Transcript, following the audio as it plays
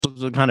This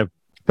is the kind of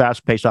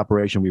fast-paced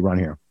operation we run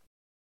here.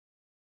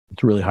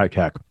 It's really high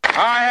tech.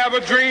 I have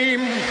a dream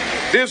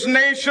this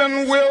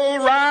nation will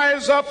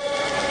rise up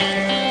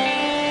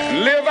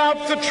and live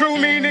out the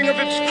true meaning of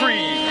its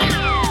creed.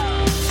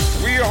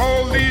 We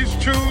hold these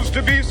truths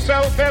to be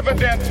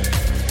self-evident,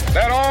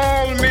 that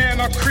all men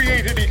are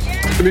created equal.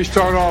 Let me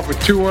start off with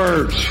two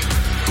words.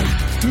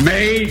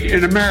 Made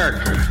in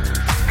America.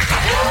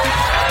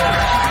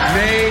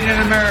 Made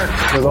in America.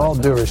 With all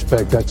due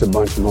respect, that's a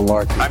bunch of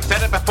malarkey. I've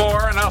said it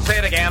before and I'll say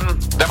it again.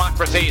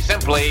 Democracy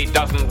simply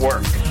doesn't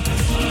work.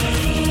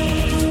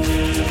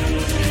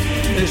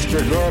 Mr.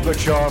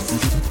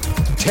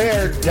 Gorbachev,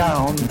 tear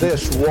down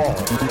this wall.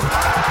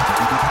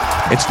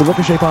 It's the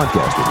Ricochet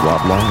Podcast with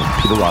Rob Long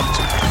and Peter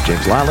Robinson. I'm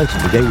James Lalek,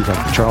 and today we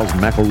talk to Charles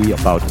McElwee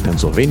about the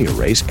Pennsylvania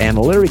race and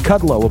Larry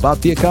Kudlow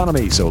about the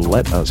economy. So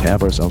let us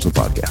have ourselves a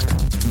podcast.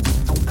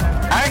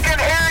 I can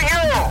hear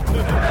you!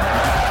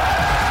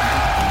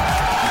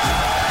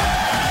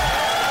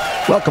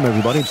 Welcome,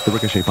 everybody. It's the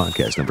Ricochet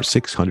Podcast, number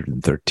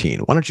 613.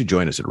 Why don't you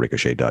join us at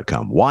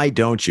ricochet.com? Why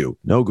don't you?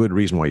 No good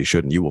reason why you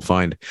shouldn't. You will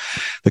find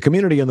the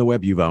community on the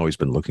web you've always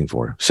been looking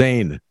for.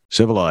 Sane,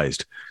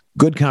 civilized,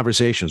 good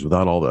conversations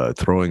without all the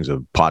throwings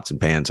of pots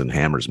and pans and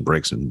hammers and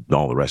bricks and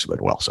all the rest of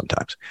it. Well,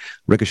 sometimes.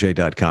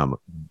 Ricochet.com.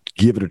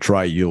 Give it a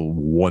try. You'll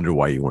wonder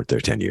why you weren't there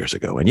 10 years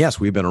ago. And yes,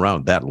 we've been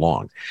around that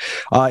long,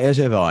 as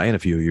have I, and a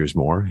few years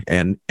more,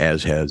 and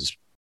as has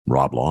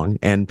Rob Long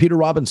and Peter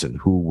Robinson,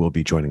 who will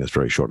be joining us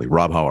very shortly.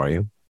 Rob, how are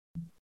you?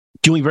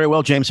 Doing very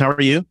well, James. How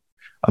are you?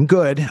 I'm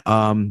good.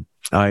 I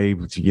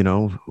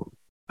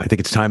think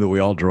it's time that we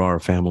all draw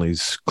our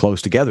families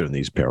close together in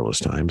these perilous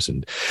times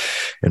and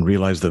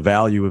realize the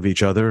value of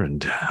each other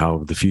and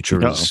how the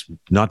future is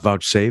not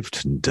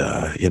vouchsafed. And,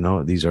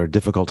 these are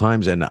difficult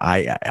times. And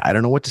I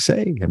don't know what to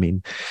say. I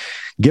mean,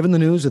 given the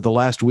news of the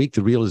last week,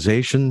 the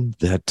realization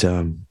that,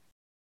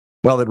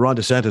 that Ron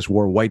DeSantis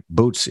wore white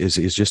boots is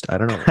just, I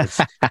don't know.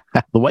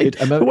 The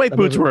white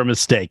boots were a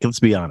mistake. Let's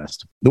be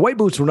honest. The white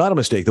boots were not a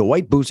mistake. The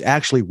white boots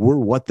actually were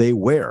what they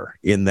wear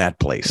in that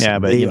place. Yeah,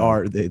 but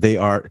they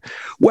are.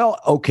 Well,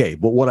 okay.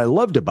 But what I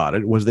loved about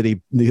it was that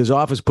his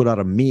office put out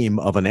a meme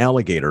of an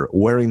alligator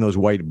wearing those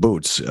white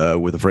boots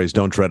with the phrase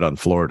 "Don't tread on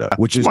Florida,"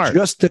 which is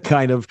just the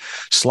kind of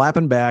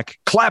slapping back,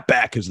 clap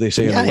back, as they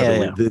say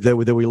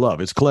that we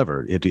love. It's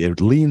clever.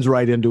 It leans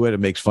right into it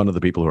and makes fun of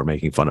the people who are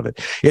making fun of it.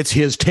 It's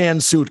his tan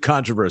suit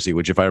controversy,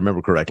 which, if I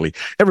remember correctly,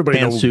 everybody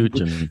was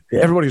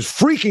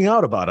freaking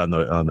out about on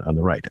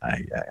the right.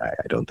 I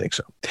don't think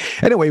so.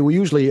 Anyway, we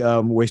usually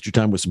waste your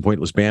time with some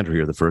pointless banter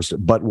here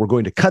but we're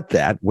going to cut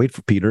that, wait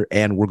for Peter,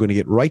 and we're going to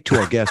get right to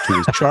our guest, who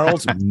is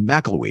Charles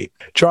McElwee.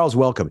 Charles,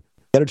 welcome.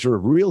 Editor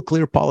of Real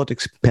Clear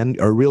Politics,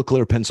 Real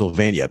Clear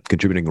Pennsylvania,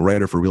 contributing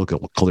writer for Real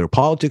Clear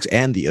Politics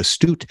and the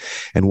astute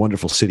and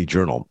wonderful City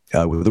Journal.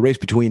 With the race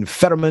between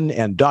Fetterman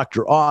and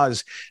Dr.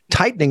 Oz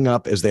tightening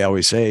up, as they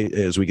always say,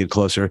 as we get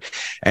closer,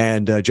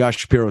 and Josh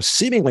Shapiro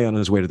seemingly on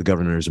his way to the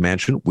governor's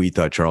mansion, we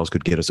thought Charles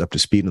could get us up to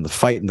speed on the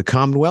fight in the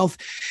Commonwealth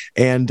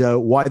and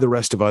why the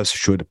rest of us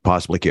should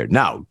possibly care.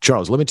 Now,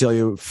 Charles, let me tell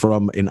you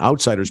from an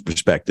outsider's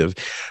perspective,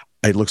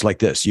 it looks like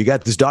this. You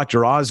got this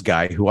Dr. Oz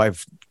guy who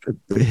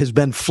has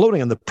been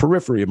floating on the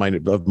periphery of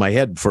my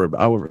head for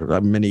however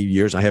many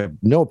years. I have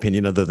no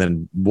opinion other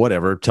than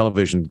whatever,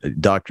 television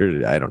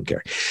doctor, I don't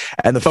care.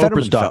 And the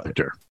Oprah's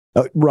doctor.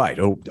 Right,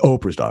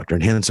 Oprah's doctor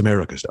and hence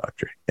America's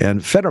doctor.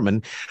 And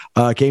Fetterman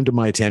came to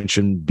my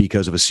attention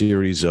because of a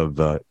series of,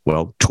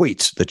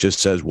 tweets that just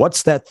says,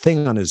 what's that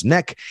thing on his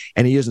neck?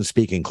 And he isn't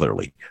speaking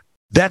clearly.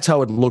 That's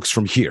how it looks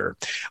from here.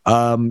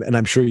 And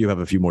I'm sure you have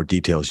a few more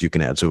details you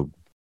can add. So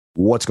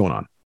what's going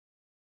on?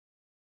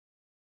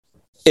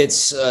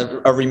 It's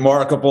a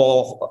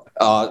remarkable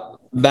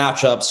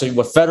matchup. So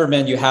with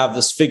Fetterman, you have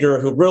this figure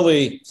who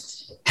really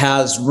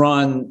has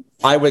run,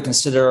 I would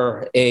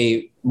consider,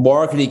 a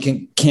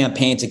marketing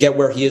campaign to get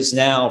where he is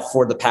now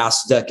for the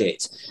past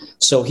decade.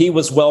 So he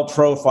was well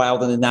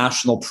profiled in the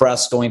national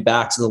press going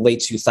back to the late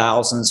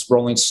 2000s.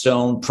 Rolling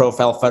Stone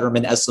profiled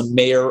Fetterman as the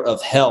mayor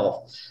of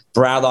hell,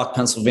 Braddock,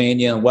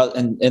 Pennsylvania,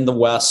 and in the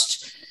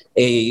West,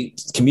 a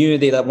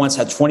community that once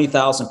had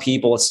 20,000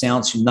 people. It's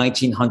down to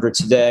 1,900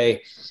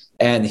 today.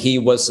 And he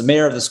was the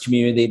mayor of this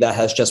community that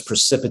has just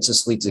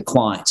precipitously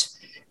declined.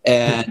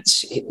 And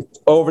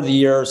over the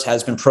years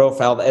has been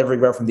profiled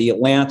everywhere from The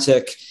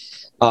Atlantic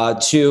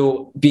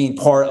to being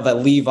part of a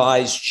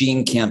Levi's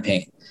jean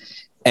campaign.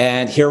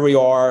 And here we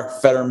are.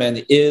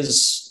 Fetterman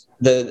is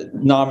the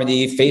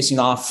nominee facing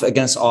off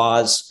against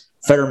Oz.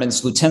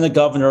 Fetterman's lieutenant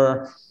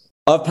governor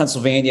of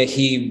Pennsylvania.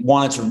 He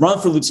wanted to run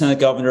for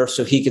lieutenant governor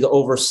so he could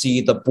oversee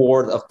the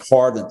Board of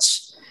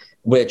Pardons,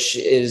 which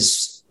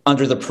is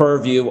under the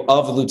purview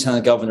of the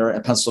lieutenant governor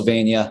in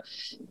Pennsylvania.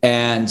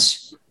 And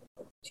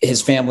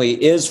his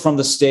family is from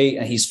the state,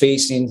 and he's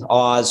facing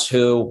Oz,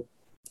 who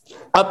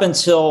up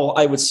until,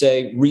 I would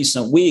say,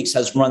 recent weeks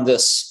has run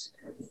this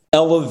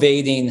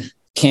elevating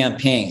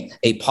campaign,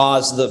 a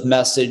positive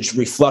message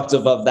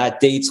reflective of that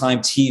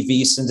daytime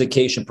TV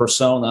syndication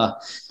persona.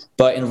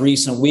 But in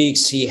recent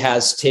weeks, he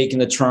has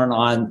taken a turn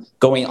on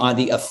going on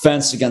the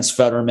offense against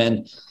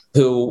Fetterman,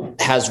 who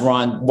has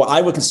run what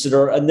I would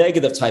consider a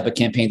negative type of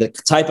campaign, the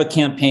type of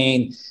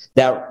campaign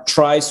that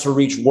tries to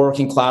reach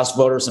working class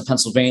voters in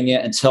Pennsylvania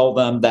and tell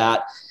them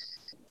that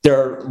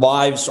their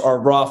lives are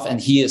rough and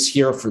he is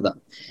here for them.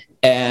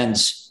 And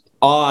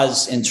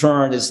Oz, in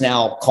turn, is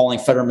now calling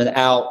Fetterman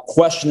out,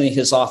 questioning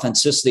his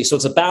authenticity. So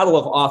it's a battle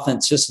of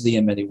authenticity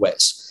in many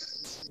ways.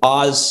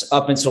 Oz,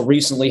 up until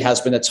recently, has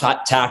been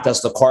attacked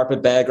as the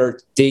carpetbagger,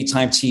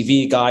 daytime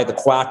TV guy, the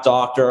quack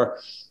doctor.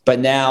 But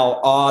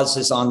now Oz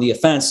is on the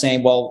offense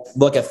saying, well,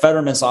 look at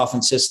Fetterman's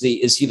authenticity.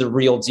 Is he the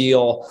real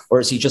deal, or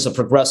is he just a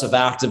progressive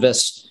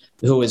activist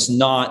who is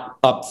not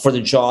up for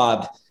the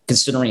job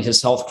considering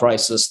his health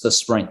crisis this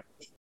spring?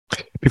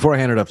 Before I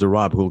hand it off to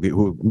Rob,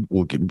 who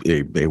will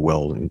give a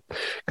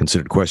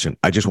well-considered question,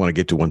 I just want to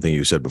get to one thing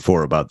you said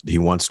before about he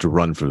wants to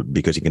run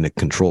because he can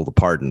control the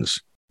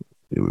pardons.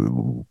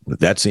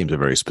 That seems a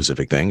very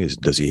specific thing.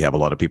 Does he have a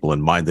lot of people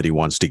in mind that he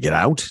wants to get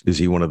out? Is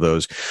he one of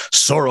those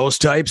Soros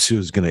types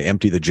who's going to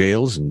empty the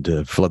jails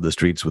and flood the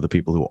streets with the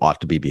people who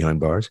ought to be behind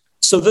bars?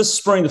 So this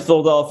spring, the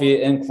Philadelphia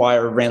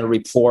Inquirer ran a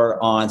report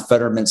on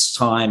Fetterman's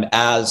time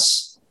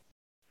as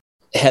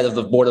head of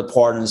the Board of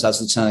Pardons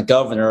as lieutenant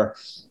governor.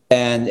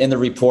 And in the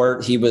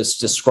report, he was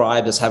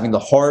described as having the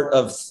heart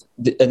of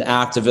an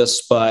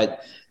activist,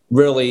 but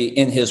really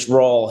in his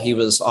role, he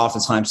was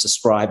oftentimes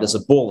described as a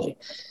bully.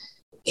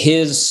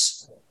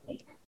 His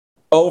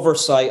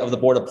oversight of the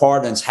Board of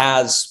Pardons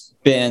has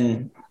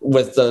been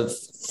with the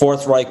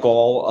forthright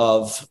goal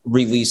of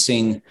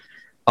releasing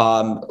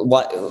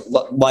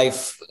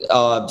life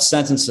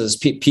sentences,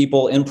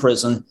 people in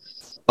prison.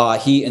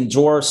 He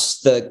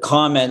endorsed the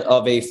comment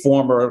of a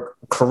former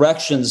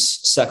corrections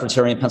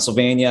secretary in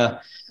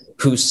Pennsylvania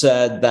who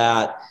said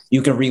that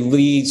you can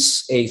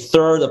release a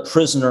third of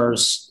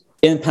prisoners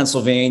in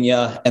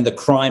Pennsylvania and the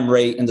crime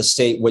rate in the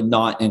state would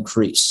not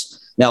increase.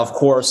 Now, of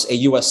course, a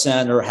U.S.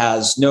 senator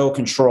has no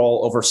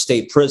control over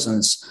state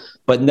prisons,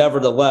 but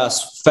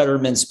nevertheless,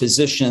 Fetterman's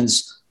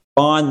positions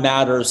on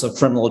matters of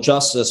criminal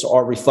justice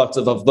are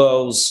reflective of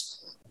those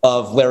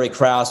of Larry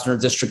Krasner,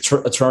 district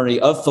attorney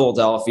of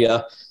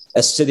Philadelphia,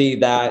 a city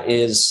that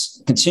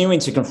is continuing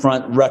to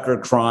confront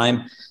record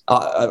crime,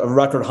 a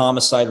record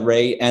homicide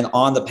rate, and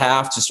on the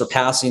path to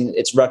surpassing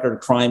its record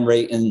crime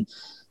rate in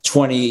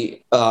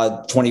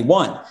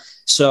 2021.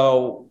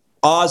 So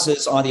Oz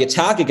is on the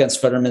attack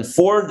against Fetterman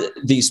for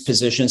these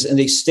positions in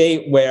a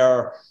state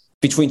where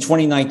between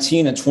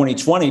 2019 and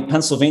 2020,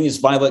 Pennsylvania's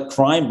violent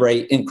crime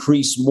rate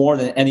increased more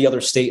than any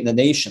other state in the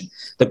nation.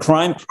 The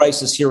crime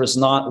crisis here is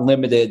not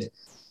limited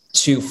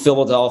to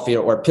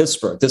Philadelphia or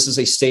Pittsburgh. This is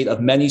a state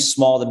of many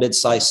small to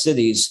mid-sized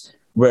cities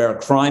where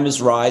crime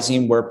is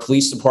rising, where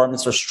police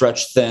departments are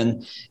stretched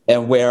thin,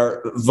 and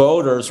where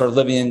voters are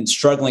living in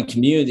struggling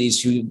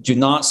communities who do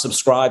not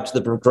subscribe to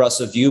the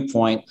progressive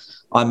viewpoint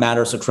on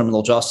matters of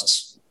criminal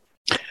justice.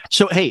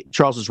 So, hey,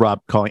 Charles, is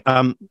Rob calling.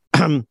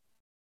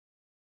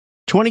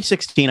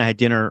 2016, I had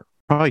dinner,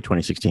 probably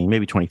 2016,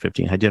 maybe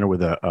 2015. I had dinner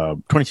with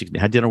 2016.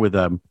 I had dinner with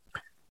a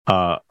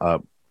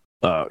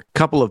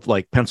couple of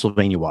like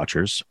Pennsylvania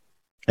watchers,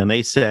 and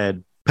they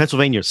said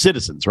Pennsylvania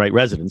citizens, right,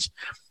 residents,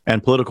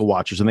 and political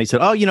watchers, and they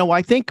said, "Oh,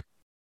 I think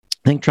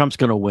Trump's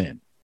going to win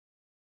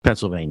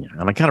Pennsylvania."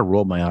 And I kind of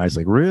rolled my eyes,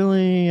 like,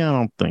 "Really? I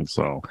don't think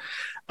so."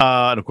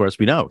 And of course,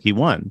 we know he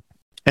won.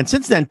 And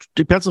since then,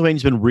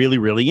 Pennsylvania's been really,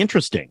 really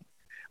interesting,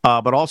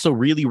 but also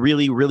really,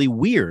 really, really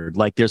weird.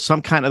 Like there's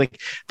some kind of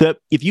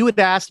if you had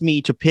asked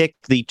me to pick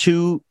the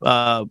two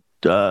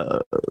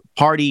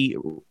party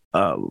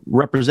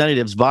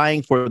representatives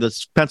vying for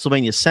this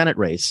Pennsylvania Senate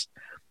race,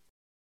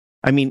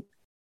 I mean,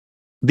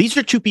 these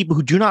are two people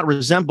who do not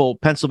resemble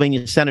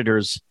Pennsylvania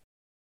senators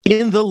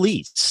in the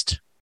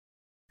least.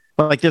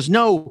 Like there's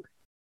no.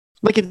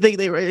 Like if they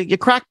a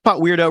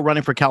crackpot weirdo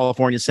running for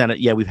California Senate,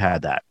 yeah, we've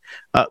had that.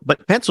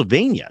 But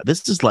Pennsylvania,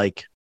 this is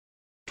like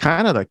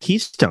kind of the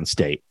Keystone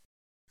State.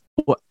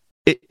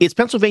 Is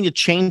Pennsylvania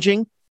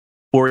changing,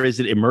 or is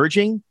it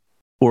emerging,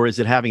 or is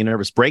it having a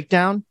nervous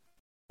breakdown?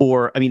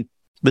 Or, I mean,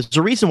 there's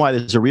a reason why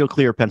there's a real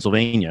clear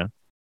Pennsylvania.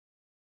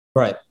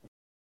 Right.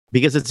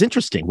 Because it's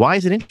interesting. Why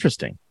is it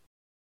interesting?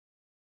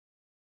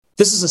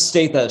 This is a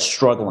state that is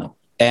struggling.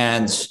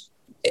 And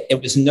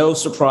it was no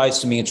surprise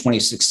to me in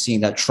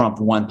 2016 that Trump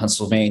won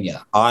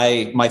Pennsylvania.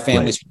 My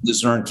family's from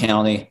Luzerne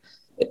County,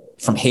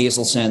 from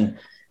Hazleton,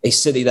 a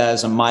city that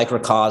is a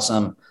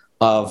microcosm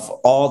of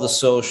all the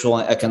social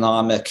and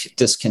economic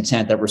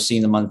discontent that we're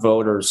seeing among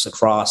voters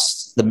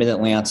across the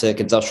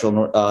Mid-Atlantic,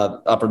 industrial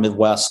upper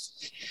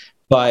Midwest.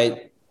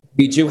 But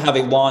we do have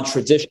a long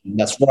tradition,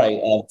 that's right,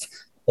 of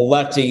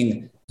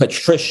electing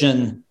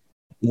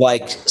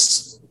patrician-like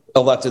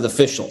elected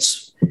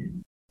officials.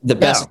 The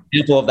best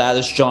example of that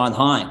is John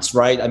Hines,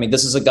 right? I mean,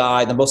 this is a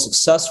guy, the most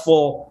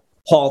successful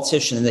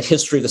politician in the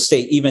history of the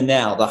state, even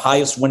now. The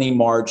highest winning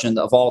margin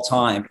of all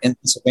time in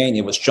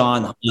Pennsylvania was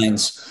John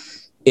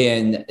Hines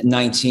in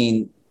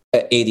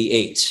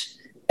 1988.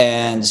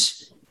 And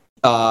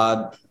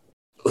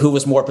who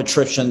was more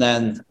patrician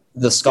than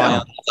this guy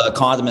on the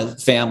Condiment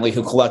family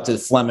who collected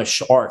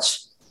Flemish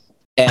arts?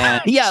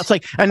 And yeah, it's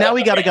like, and now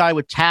we got a guy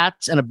with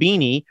tats and a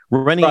beanie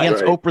running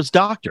against Oprah's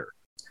doctor.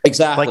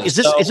 Exactly. Like, is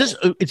this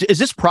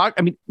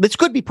I mean, this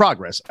could be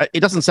progress. It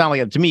doesn't sound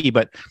like it to me,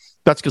 but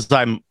that's because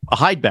I'm a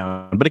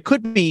hidebound. But it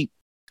could be.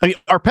 I mean,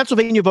 are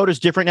Pennsylvania voters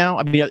different now?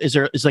 I mean, is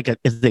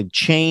they've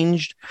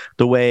changed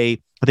the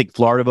way I think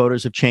Florida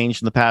voters have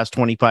changed in the past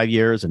 25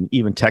 years, and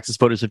even Texas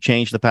voters have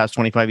changed in the past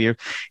 25 years?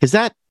 Is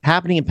that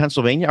happening in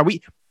Pennsylvania? Are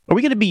we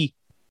going to be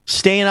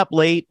staying up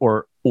late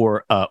or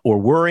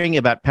worrying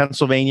about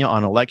Pennsylvania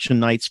on election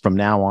nights from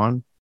now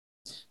on?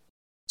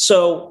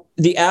 So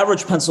the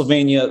average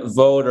Pennsylvania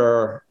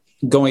voter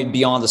going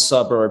beyond the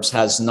suburbs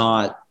has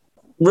not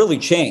really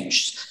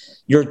changed.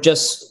 You're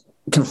just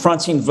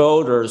confronting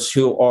voters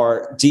who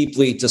are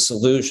deeply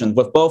disillusioned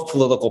with both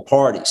political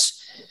parties.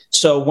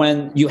 So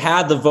when you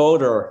had the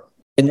voter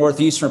in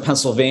northeastern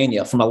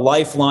Pennsylvania from a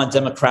lifelong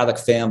Democratic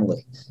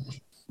family,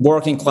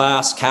 working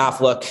class,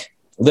 Catholic,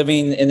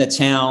 living in a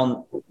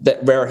town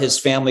where his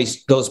family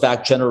goes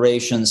back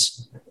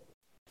generations,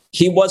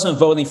 he wasn't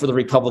voting for the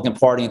Republican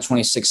Party in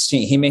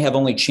 2016. He may have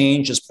only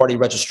changed his party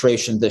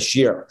registration this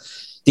year.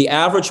 The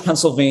average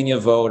Pennsylvania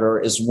voter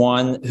is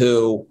one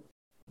who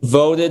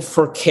voted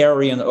for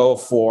Kerry in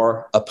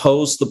 2004,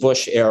 opposed the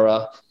Bush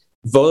era,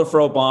 voted for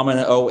Obama in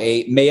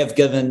 2008, may have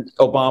given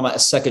Obama a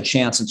second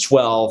chance in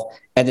 2012,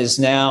 and is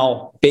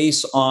now,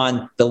 based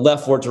on the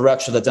leftward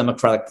direction of the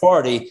Democratic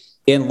Party,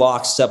 in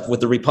lockstep with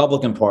the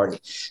Republican Party.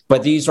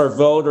 But these are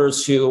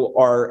voters who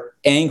are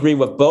angry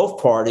with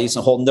both parties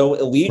and hold no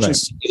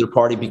allegiance to either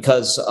party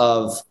because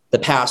of the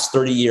past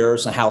 30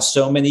 years and how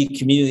so many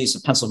communities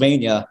in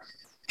Pennsylvania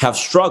have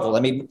struggled.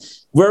 I mean,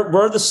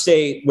 we're the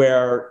state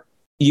where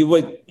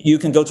you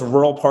can go to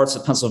rural parts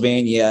of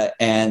Pennsylvania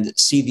and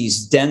see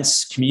these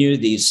dense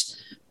communities,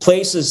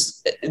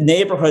 places,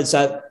 neighborhoods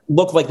that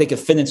look like they could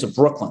fit into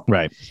Brooklyn.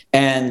 Right.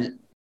 And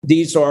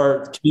these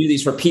are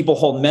communities where people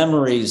hold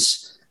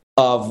memories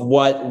of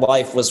what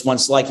life was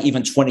once like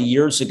even 20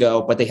 years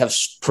ago, but they have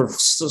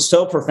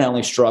so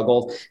profoundly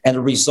struggled, and it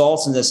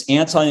results in this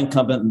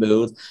anti-incumbent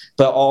mood,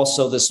 but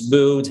also this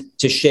mood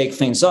to shake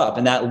things up.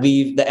 And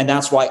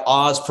that's why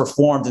Oz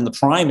performed in the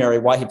primary,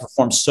 why he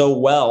performed so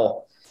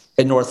well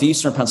in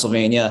northeastern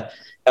Pennsylvania,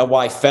 and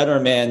why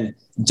Fetterman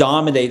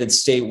dominated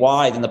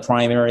statewide in the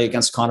primary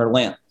against Conor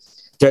Lamb.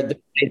 They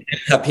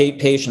have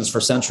patience for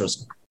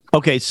centrism.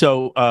 Okay,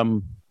 so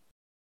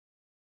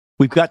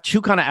we've got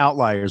two kind of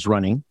outliers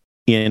running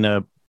in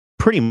a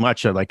pretty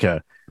much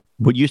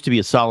what used to be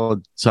a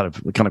solid sort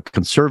of kind of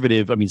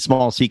conservative, I mean,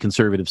 small C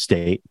conservative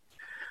state.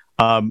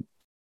 And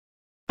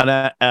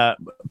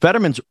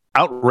Fetterman's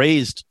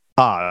outraised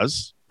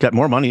Oz, got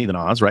more money than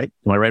Oz, right?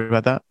 Am I right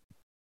about that?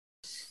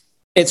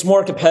 It's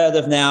more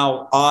competitive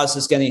now. Oz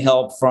is getting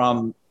help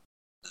from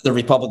the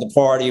Republican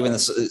Party when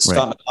it's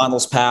Scott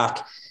McConnell's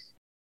PAC.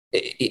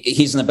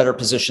 He's in a better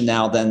position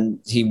now than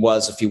he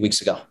was a few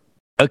weeks ago.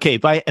 Okay,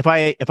 if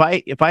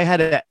I had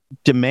to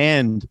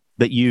demand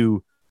that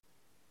you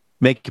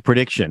make a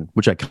prediction,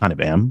 which I kind of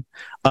am,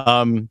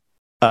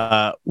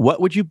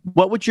 what would you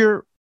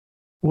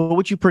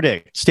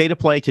predict? State of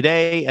play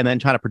today, and then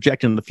try to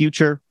project in the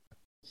future.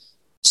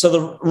 So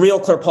the Real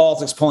Clear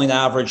Politics polling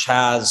average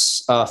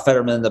has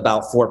Fetterman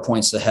about 4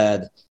 points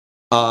ahead,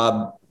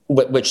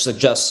 which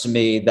suggests to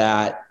me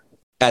that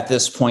at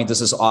this point,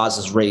 this is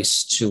Oz's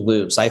race to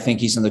lose. I think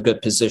he's in a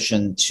good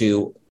position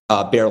to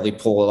barely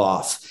pull it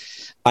off.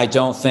 I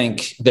don't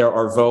think there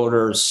are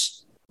voters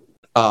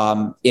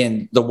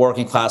in the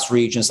working class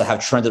regions that have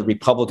trended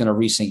Republican in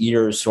recent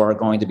years who are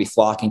going to be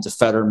flocking to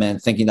Fetterman,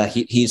 thinking that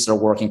he's their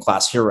working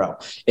class hero.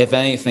 If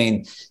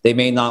anything, they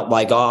may not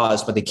like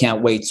Oz, but they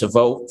can't wait to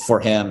vote for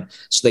him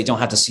so they don't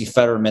have to see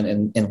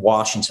Fetterman in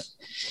Washington.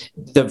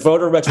 The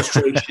voter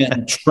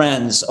registration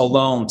trends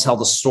alone tell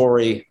the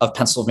story of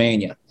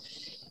Pennsylvania.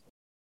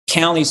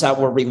 Counties that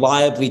were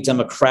reliably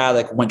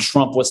Democratic when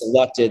Trump was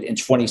elected in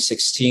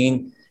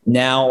 2016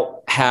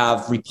 now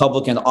have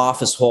Republican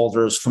office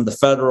holders from the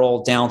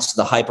federal down to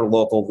the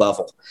hyperlocal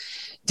level.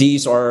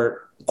 These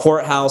are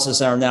courthouses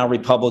that are now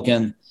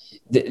Republican.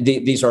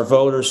 These are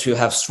voters who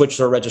have switched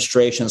their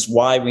registrations.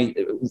 Why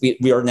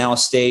we are now a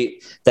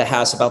state that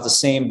has about the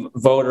same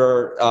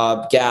voter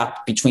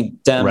gap between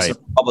Dems and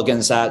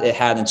Republicans that it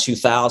had in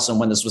 2000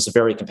 when this was a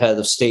very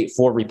competitive state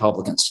for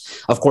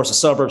Republicans. Of course, the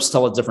suburbs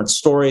tell a different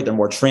story. They're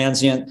more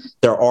transient.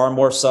 There are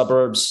more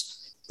suburbs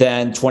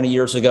than 20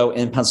 years ago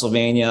in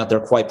Pennsylvania. They're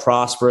quite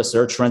prosperous.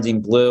 They're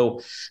trending blue,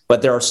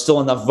 but there are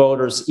still enough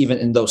voters even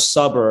in those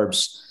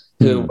suburbs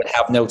who would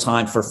have no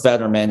time for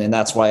Fetterman. And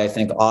that's why I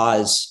think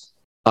Oz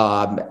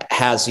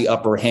has the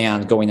upper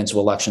hand going into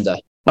Election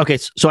Day. Okay,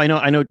 so I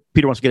know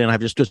Peter wants to get in. I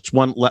have just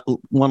one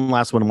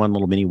last one, one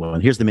little mini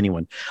one. Here's the mini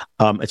one.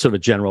 It's sort of a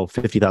general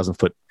 50,000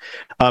 foot.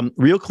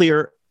 Real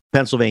Clear,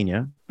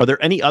 Pennsylvania. Are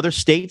there any other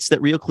states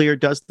that Real Clear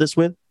does this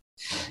with?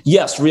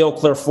 Yes, Real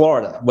Clear,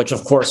 Florida, which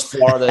of course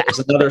Florida is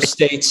another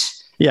state.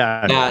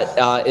 Yeah,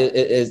 that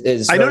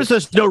is. I noticed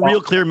there's no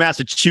Real Clear,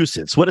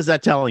 Massachusetts. What is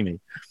that telling me?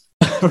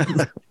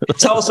 It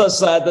tells us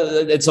that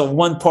it's a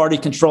one-party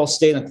control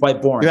state and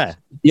quite boring. Yeah,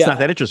 it's not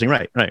that interesting,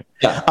 right?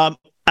 Yeah.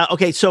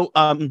 Okay, so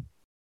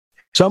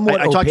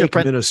Somewhat opaque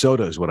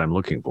Minnesota is what I'm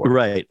looking for.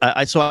 Right.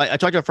 I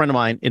talked to a friend of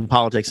mine in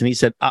politics, and he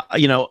said,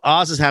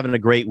 Oz is having a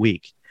great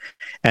week.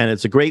 And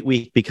it's a great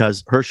week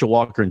because Herschel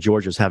Walker in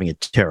Georgia is having a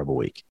terrible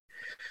week.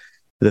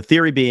 The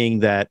theory being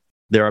that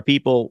there are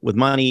people with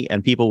money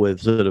and people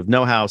with sort of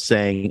know-how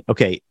saying,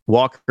 okay,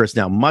 Walker is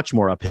now much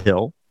more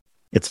uphill.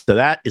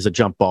 That is a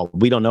jump ball.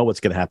 We don't know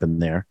what's going to happen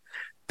there.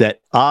 That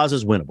Oz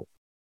is winnable.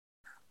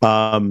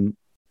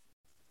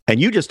 And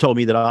you just told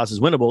me that Oz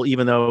is winnable,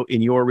 even though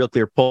in your Real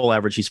Clear poll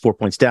average, he's 4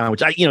 points down,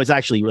 which is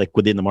actually like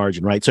within the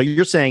margin, right? So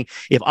you're saying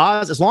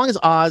as long as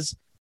Oz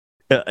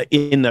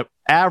in the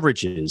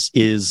averages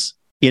is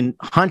in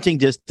hunting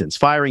distance,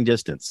 firing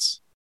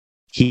distance,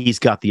 he's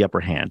got the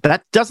upper hand.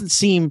 That doesn't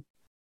seem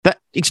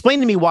explain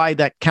to me why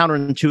that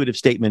counterintuitive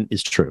statement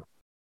is true.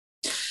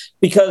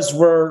 Because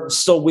we're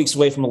still weeks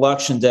away from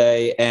Election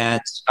Day.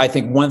 And I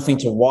think one thing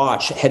to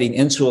watch heading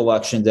into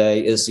Election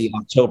Day is the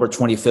October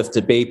 25th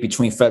debate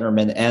between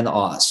Fetterman and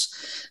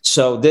Oz.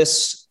 So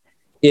this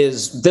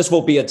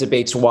will be a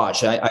debate to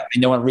watch. I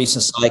know in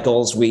recent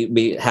cycles,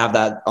 we have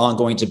that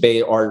ongoing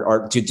debate,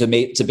 or do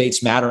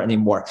debates matter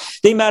anymore?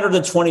 They mattered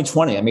in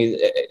 2020. I mean,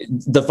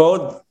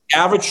 the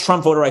average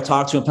Trump voter I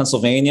talked to in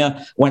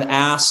Pennsylvania, when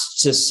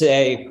asked to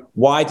say,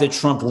 why did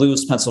Trump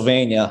lose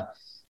Pennsylvania?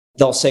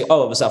 They'll say,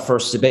 "Oh, it was that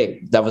first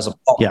debate. That was a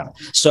problem."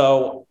 Yeah."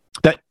 So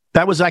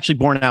that was actually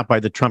borne out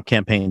by the Trump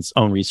campaign's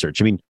own research.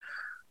 I mean,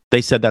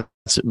 they said that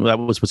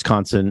was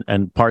Wisconsin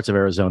and parts of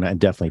Arizona, and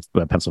definitely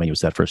Pennsylvania was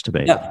that first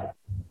debate. Yeah,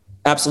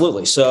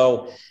 absolutely.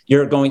 So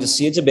you're going to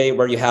see a debate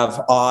where you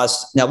have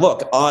Oz. Now,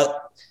 look,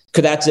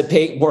 could that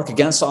debate work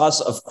against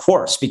Oz? Of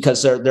course,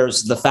 because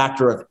there's the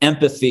factor of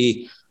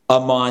empathy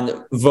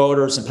among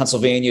voters in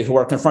Pennsylvania who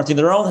are confronting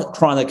their own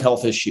chronic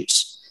health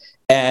issues,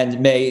 and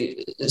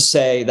may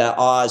say that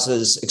Oz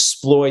is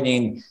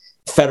exploiting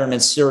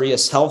Fetterman's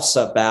serious health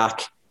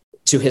setback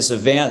to his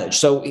advantage.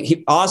 So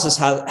Oz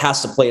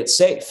has to play it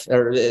safe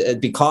or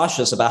be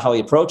cautious about how he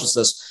approaches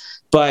this.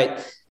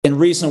 But in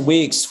recent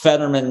weeks,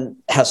 Fetterman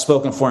has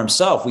spoken for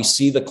himself. We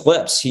see the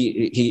clips.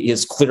 He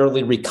is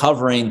clearly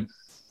recovering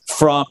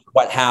from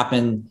what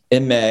happened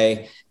in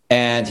May,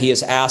 and he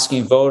is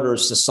asking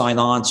voters to sign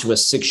on to a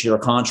 6-year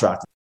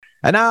contract.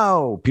 And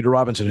now Peter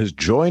Robinson has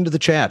joined the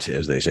chat,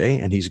 as they say,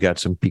 and he's got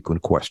some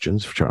piquant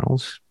questions for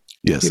Charles.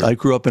 Yes, Peter. I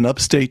grew up in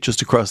upstate,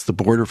 just across the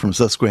border from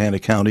Susquehanna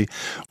County,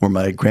 where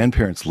my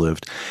grandparents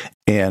lived.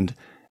 And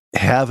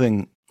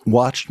having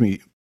watched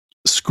me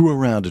screw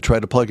around to try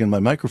to plug in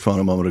my microphone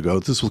a moment ago,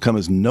 this will come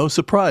as no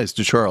surprise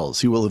to Charles.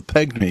 He will have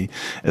pegged me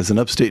as an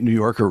upstate New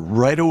Yorker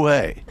right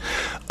away.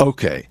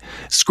 Okay.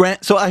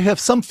 So I have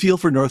some feel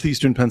for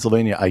northeastern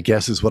Pennsylvania, I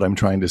guess is what I'm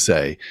trying to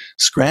say.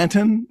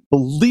 Scranton,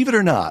 believe it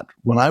or not,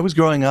 when I was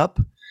growing up,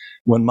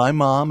 when my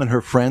mom and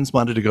her friends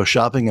wanted to go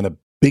shopping in a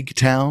big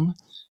town,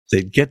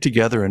 they'd get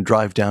together and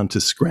drive down to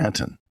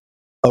Scranton.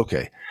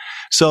 Okay.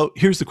 So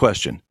here's the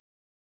question.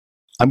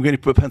 I'm going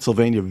to put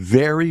Pennsylvania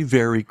very,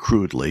 very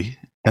crudely,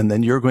 and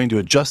then you're going to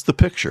adjust the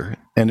picture.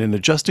 And in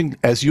adjusting,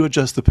 as you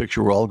adjust the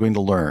picture, we're all going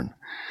to learn.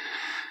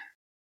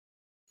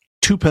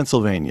 2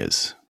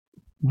 Pennsylvanias,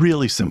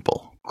 really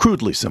simple,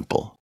 crudely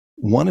simple.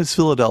 One is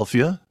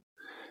Philadelphia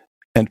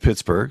and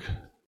Pittsburgh,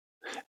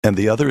 and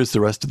the other is the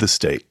rest of the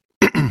state.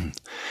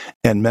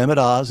 And Mehmet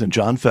Oz and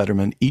John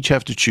Fetterman each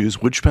have to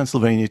choose which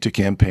Pennsylvania to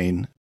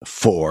campaign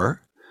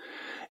for,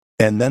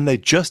 and then they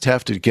just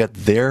have to get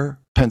their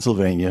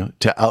Pennsylvania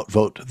to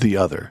outvote the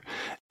other.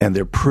 And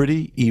they're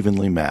pretty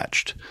evenly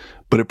matched.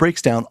 But it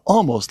breaks down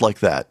almost like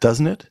that,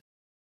 doesn't it?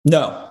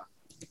 No.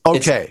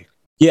 Okay.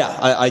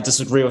 I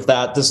disagree with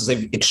that. This is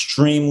an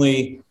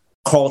extremely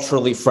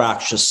culturally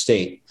fractious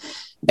state.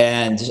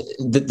 And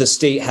the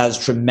state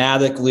has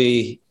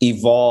dramatically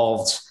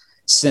evolved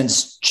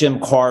since Jim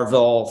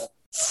Carville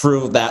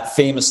threw that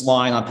famous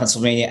line on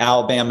Pennsylvania,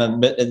 Alabama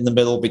in the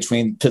middle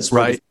between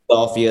Pittsburgh and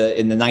Philadelphia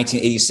in the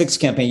 1986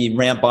 campaign. He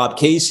ran Bob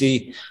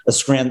Casey, a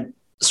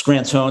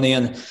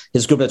Scrantonian,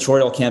 his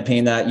gubernatorial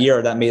campaign that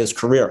year that made his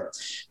career.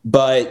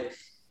 But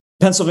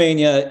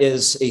Pennsylvania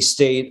is a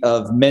state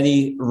of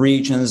many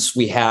regions.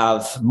 We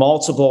have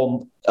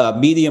multiple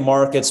media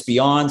markets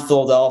beyond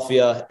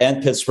Philadelphia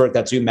and Pittsburgh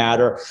that do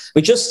matter.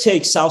 We just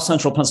take South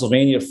Central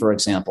Pennsylvania, for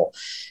example.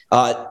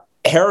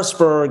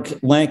 Harrisburg,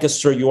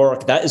 Lancaster,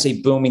 York, that is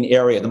a booming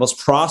area. The most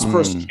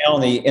prosperous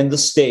county in the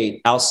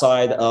state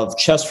outside of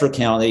Chester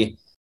County,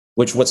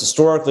 which was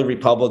historically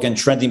Republican,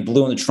 trending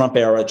blue in the Trump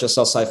era, just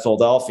outside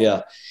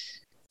Philadelphia.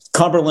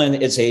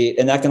 Cumberland is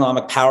an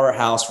economic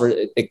powerhouse where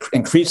it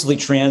increasingly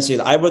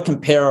transient. I would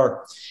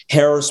compare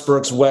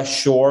Harrisburg's West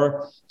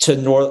Shore to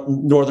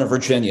Northern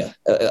Virginia,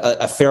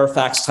 a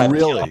Fairfax type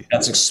really?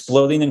 That's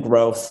exploding in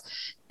growth.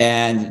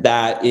 And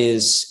that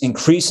is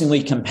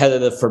increasingly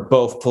competitive for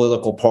both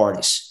political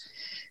parties.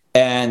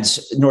 And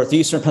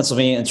northeastern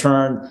Pennsylvania, in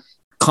turn,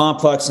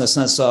 complex in the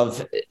sense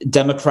of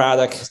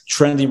Democratic,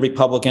 trending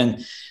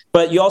Republican.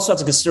 But you also have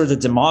to consider the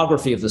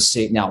demography of the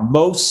state now.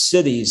 Most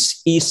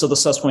cities east of the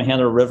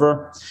Susquehanna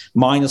River,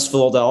 minus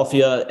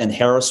Philadelphia and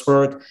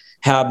Harrisburg,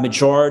 have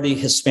majority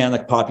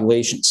Hispanic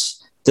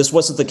populations. This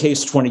wasn't the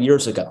case 20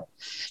 years ago.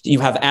 You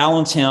have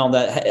Allentown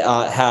that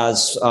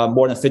has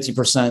more than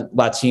 50%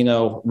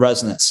 Latino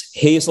residents.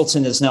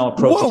 Hazleton is now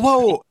approaching.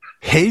 Whoa.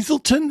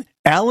 Hazleton,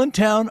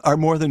 Allentown are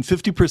more than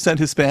 50%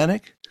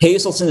 Hispanic?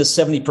 Hazleton is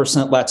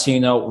 70%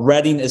 Latino.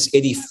 Reading is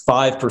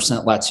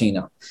 85%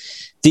 Latino.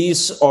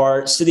 These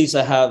are cities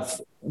that have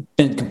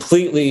been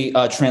completely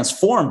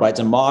transformed by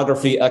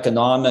demography,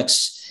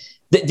 economics.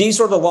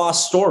 These are the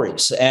lost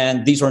stories,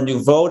 and these are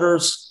new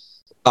voters.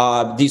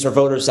 These are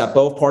voters that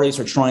both parties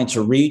are trying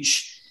to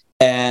reach.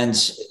 And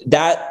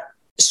that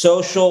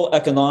social,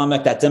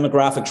 economic, that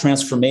demographic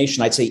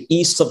transformation, I'd say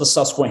east of the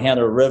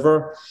Susquehanna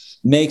River,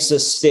 makes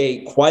this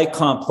state quite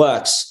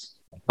complex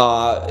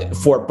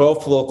for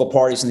both political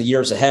parties in the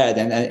years ahead.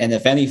 And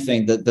if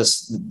anything,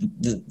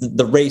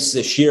 the race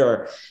this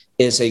year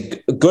is a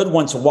good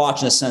one to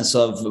watch in the sense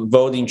of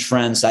voting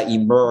trends that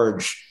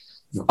emerge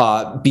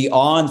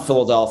beyond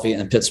Philadelphia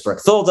and Pittsburgh.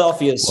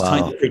 Philadelphia is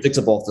kind of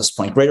predictable at this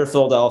point. Greater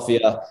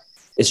Philadelphia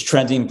is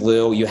trending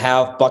blue. You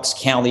have Bucks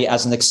County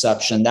as an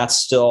exception. That's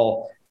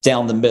still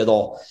down the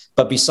middle.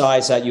 But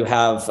besides that, you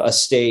have a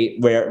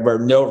state where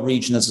no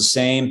region is the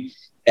same.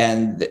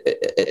 And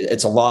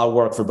it's a lot of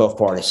work for both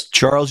parties.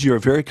 Charles, you're a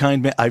very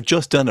kind man. I've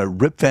just done a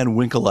Rip Van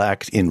Winkle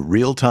act in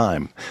real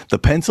time. The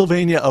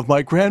Pennsylvania of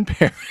my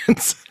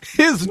grandparents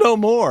is no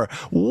more.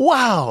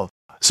 Wow.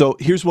 So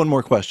here's one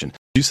more question.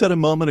 You said a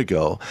moment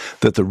ago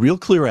that the Real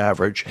Clear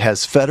average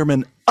has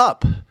Fetterman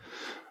up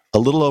a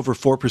little over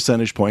 4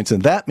 percentage points,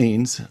 and that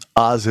means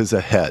Oz is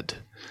ahead.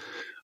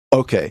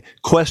 Okay,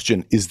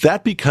 question. Is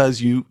that because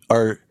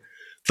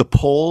the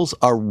polls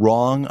are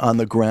wrong on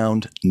the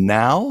ground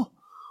now?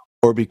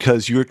 Or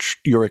because you're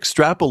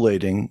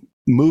extrapolating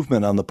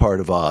movement on the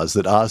part of Oz,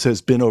 that Oz has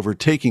been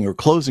overtaking or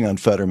closing on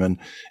Fetterman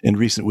in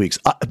recent weeks?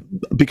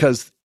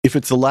 Because if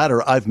it's the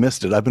latter, I've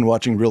missed it. I've been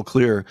watching Real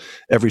Clear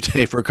every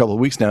day for a couple of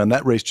weeks now, and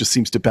that race just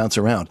seems to bounce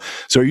around.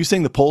 So are you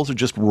saying the polls are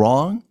just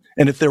wrong?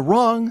 And if they're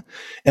wrong,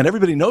 and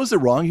everybody knows they're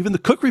wrong, even the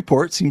Cook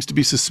Report seems to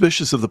be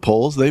suspicious of the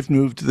polls. They've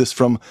moved this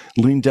from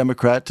lean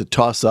Democrat to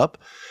toss up.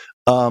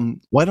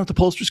 Why don't the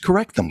pollsters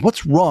correct them?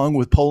 What's wrong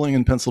with polling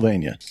in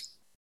Pennsylvania?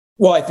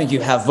 Well, I think you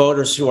have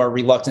voters who are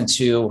reluctant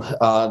to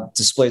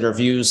display their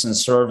views in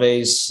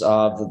surveys,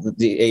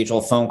 the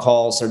age-old phone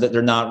calls.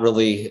 They're not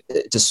really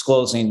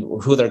disclosing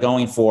who they're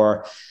going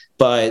for.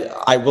 But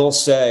I will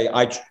say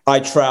I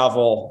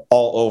travel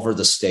all over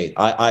the state.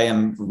 I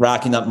am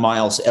racking up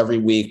miles every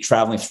week,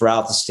 traveling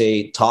throughout the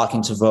state,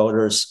 talking to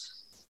voters.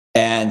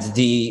 And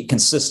the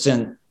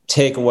consistent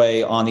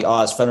takeaway on the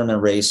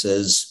Oz-Fetterman race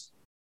is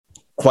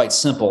quite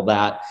simple,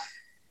 that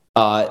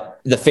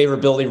the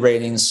favorability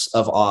ratings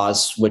of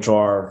Oz, which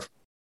are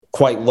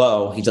quite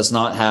low, he does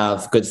not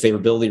have good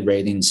favorability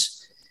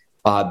ratings.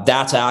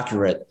 That's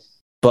accurate,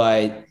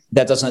 but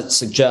that doesn't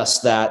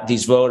suggest that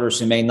these voters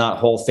who may not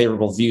hold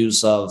favorable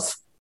views of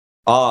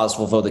Oz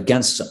will vote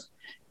against him.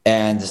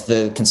 And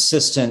the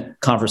consistent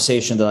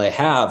conversation that I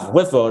have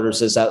with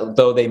voters is that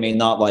though they may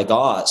not like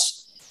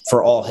Oz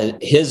for all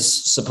his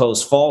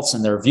supposed faults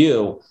in their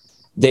view,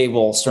 they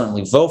will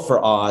certainly vote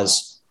for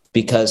Oz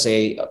because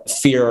they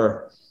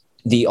fear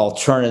the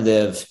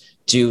alternative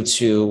due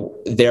to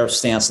their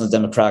stance on the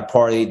Democratic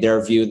Party,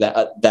 their view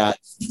that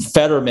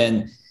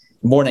Fetterman,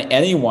 more than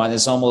anyone,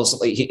 is almost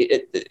like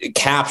it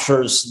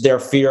captures their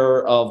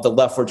fear of the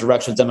leftward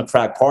direction of the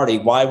Democratic Party.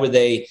 Why would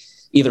they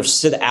either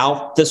sit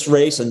out this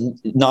race and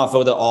not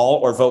vote at all,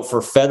 or vote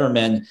for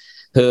Fetterman,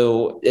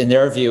 who, in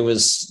their view,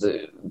 is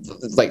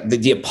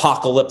the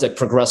apocalyptic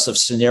progressive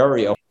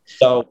scenario?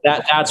 So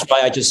that's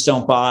why I just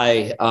don't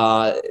buy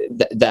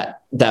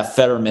that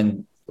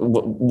Fetterman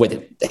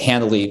would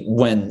handily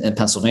win in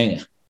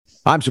Pennsylvania.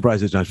 I'm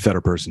surprised it's not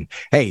Fetterperson.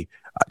 Hey,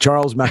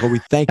 Charles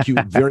McElwee, thank you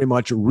very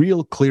much.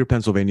 Real Clear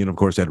Pennsylvania, and of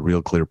course, at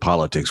Real Clear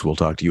Politics. We'll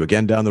talk to you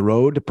again down the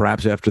road,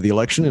 perhaps after the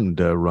election, and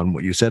run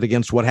what you said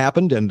against what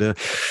happened. And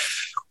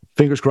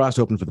fingers crossed,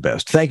 hoping for the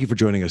best. Thank you for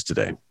joining us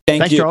today.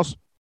 Thanks, Charles.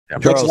 Yeah,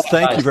 Charles,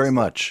 thank you very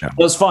much. It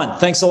was fun.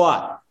 Thanks a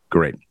lot.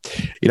 Great.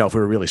 If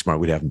we were really smart,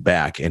 we'd have him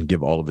back and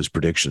give all of his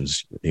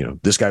predictions.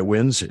 This guy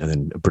wins, and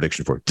then a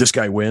prediction for this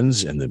guy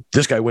wins, and then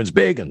this guy wins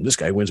big, and this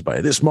guy wins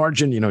by this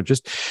margin.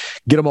 Just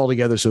get them all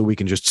together so we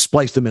can just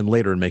splice them in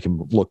later and make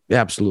him look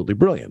absolutely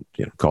brilliant.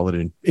 Call it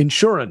an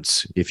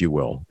insurance, if you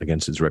will,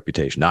 against his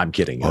reputation. No, I'm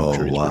kidding. I'm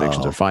sure his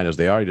predictions are fine as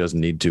they are. He doesn't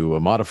need to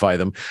modify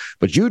them,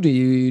 but you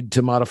need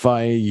to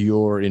modify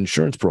your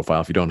insurance profile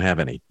if you don't have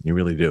any. You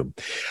really do.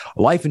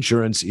 Life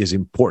insurance is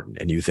important,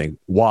 and you think,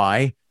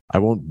 why? I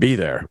won't be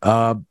there,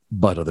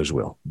 but others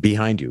will.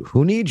 Behind you.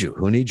 Who needs you?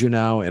 Who needs you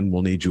now and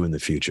will need you in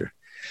the future?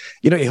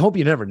 You hope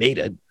you never need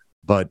it,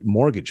 but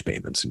mortgage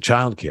payments and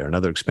childcare and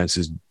other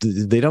expenses,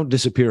 they don't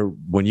disappear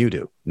when you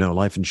do. No,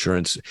 life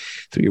insurance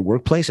through your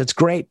workplace, it's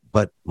great,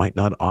 but might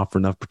not offer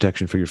enough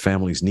protection for your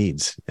family's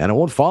needs. And it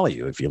won't follow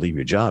you if you leave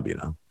your job,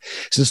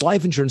 Since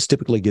life insurance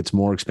typically gets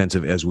more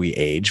expensive as we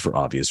age for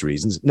obvious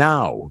reasons,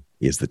 now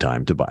is the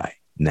time to buy.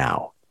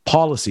 Now.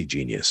 Policy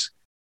Genius.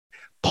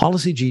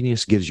 Policy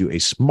Genius gives you a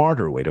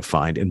smarter way to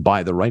find and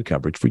buy the right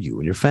coverage for you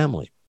and your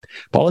family.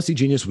 Policy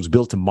Genius was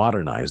built to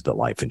modernize the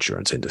life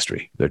insurance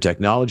industry. Their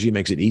technology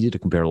makes it easy to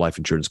compare life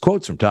insurance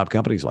quotes from top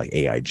companies like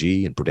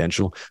AIG and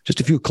Prudential, just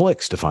a few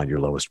clicks to find your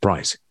lowest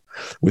price.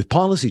 With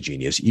Policy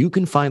Genius, you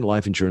can find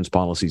life insurance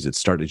policies that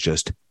start at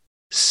just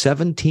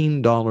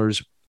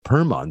 $17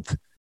 per month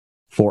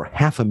for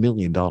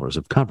 $500,000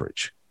 of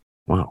coverage.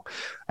 Wow.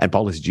 And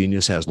Policy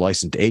Genius has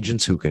licensed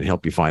agents who can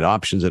help you find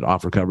options that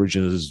offer coverage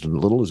in as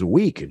little as a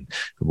week and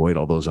avoid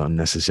all those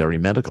unnecessary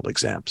medical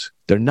exams.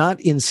 They're not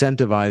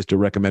incentivized to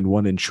recommend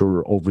one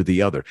insurer over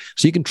the other,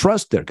 so you can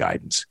trust their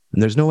guidance,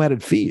 and there's no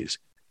added fees.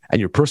 And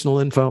your personal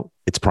info,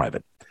 it's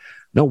private.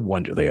 No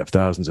wonder they have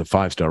thousands of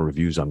 5-star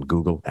reviews on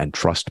Google and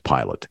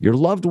Trustpilot. Your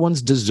loved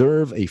ones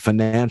deserve a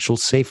financial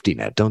safety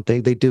net, don't they?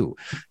 They do.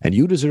 And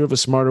you deserve a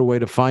smarter way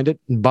to find it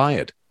and buy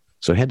it.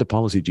 So head to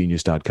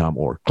policygenius.com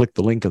or click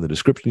the link in the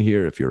description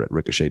here if you're at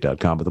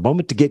ricochet.com at the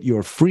moment to get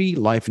your free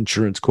life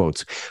insurance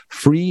quotes.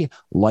 Free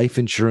life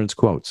insurance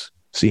quotes.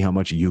 See how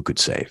much you could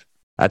save.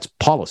 That's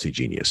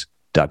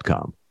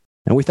policygenius.com.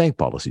 And we thank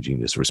Policy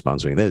Genius for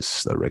sponsoring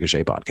this, the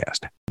Ricochet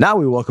Podcast. Now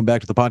we welcome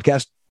back to the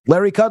podcast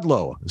Larry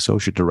Kudlow,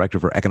 Associate Director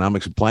for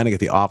Economics and Planning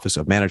at the Office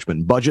of Management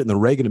and Budget in the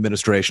Reagan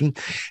administration,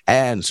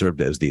 and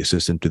served as the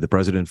Assistant to the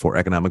President for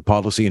Economic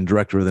Policy and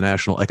Director of the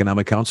National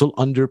Economic Council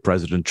under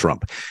President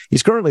Trump.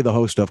 He's currently the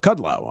host of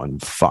Kudlow on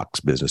Fox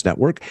Business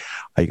Network.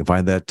 You can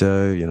find that,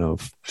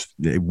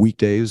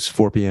 weekdays,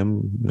 4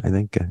 p.m., I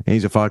think.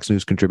 He's a Fox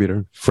News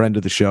contributor, friend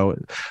of the show.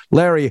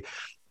 Larry,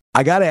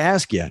 I got to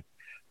ask you,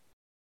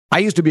 I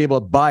used to be able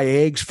to buy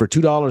eggs for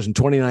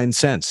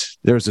 $2.29.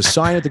 There's a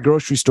sign at the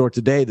grocery store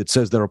today that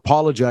says they're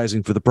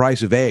apologizing for the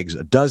price of eggs.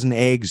 A dozen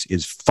eggs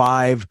is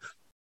 $5.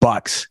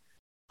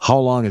 How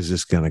long is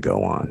this going to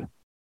go on?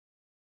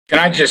 Can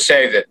I just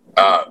say that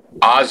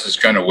Oz is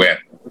going to win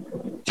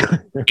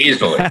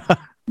easily.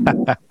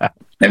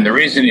 And the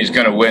reason he's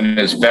going to win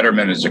is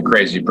Fetterman is a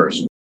crazy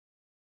person.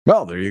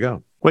 Well, there you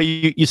go. Well,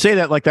 you say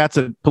that like that's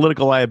a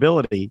political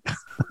liability.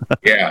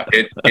 Yeah,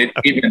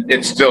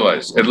 it still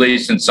is, at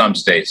least in some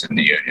states in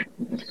the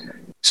union.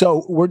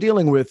 So we're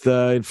dealing with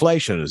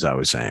inflation, as I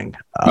was saying.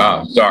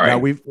 Sorry. Now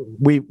we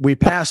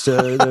passed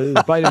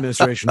the Biden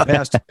administration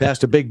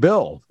passed a big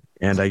bill,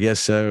 and I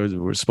guess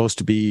we're supposed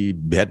to be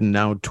heading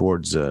now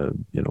towards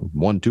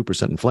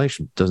 1-2%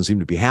 inflation. Doesn't seem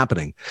to be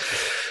happening.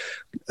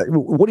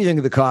 What do you think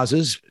of the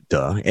causes?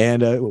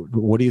 And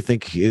what do you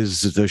think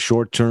is the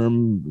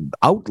short-term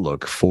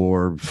outlook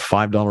for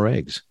 $5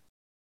 eggs?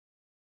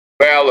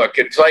 Well, look,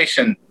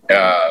 inflation,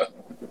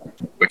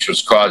 which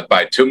was caused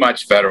by too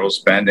much federal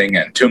spending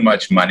and too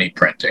much money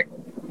printing,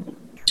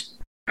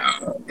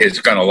 is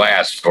going to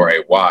last for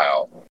a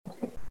while.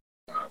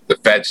 The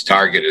Fed's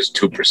target is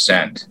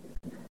 2%.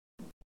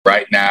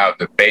 Right now,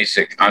 the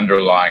basic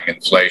underlying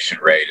inflation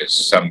rate is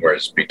somewhere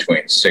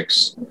between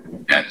 6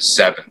 and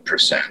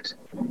 7%.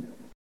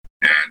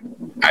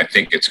 And I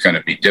think it's going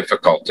to be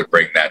difficult to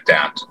bring that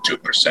down to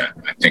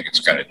 2%. I think it's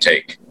going to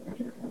take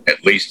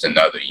at least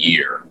another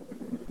year.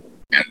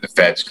 And the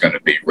Fed's going to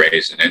be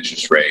raising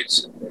interest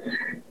rates,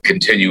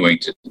 continuing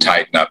to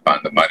tighten up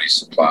on the money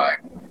supply.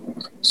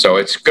 So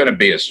it's going to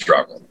be a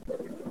struggle.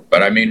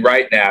 But I mean,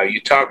 right now,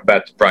 you talk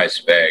about the price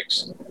of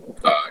eggs.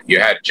 You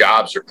had a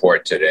jobs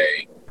report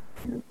today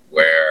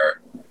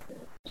where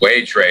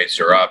wage rates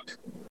are up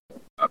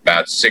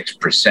about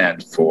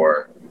 6%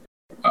 for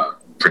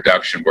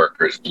production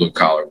workers,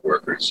 blue-collar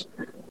workers.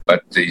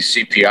 But the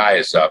CPI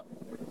is up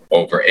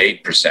over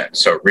 8%.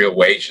 So real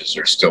wages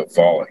are still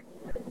falling.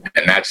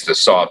 And that's the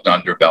soft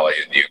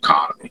underbelly of the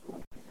economy.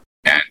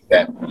 And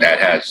that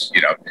has,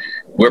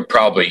 we're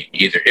probably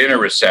either in a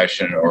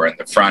recession or in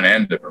the front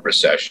end of a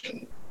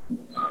recession.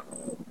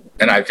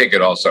 And I think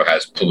it also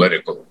has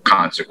political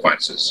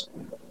consequences.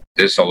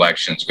 This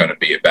election is going to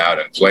be about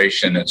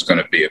inflation. It's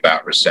going to be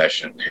about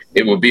recession.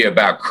 It will be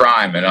about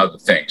crime and other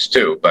things,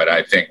 too. But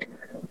I think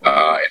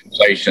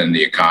inflation and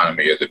the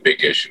economy are the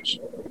big issues.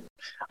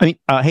 I mean,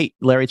 hey,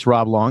 Larry, it's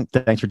Rob Long.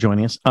 Thanks for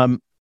joining us. And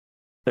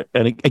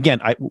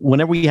again,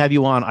 whenever we have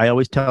you on, I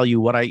always tell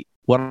you what I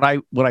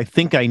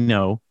think I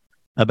know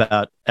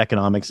about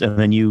economics, and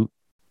then you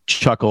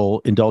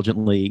chuckle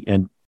indulgently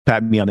and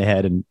pat me on the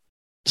head and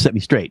set me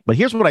straight. But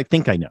here's what I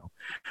think I know.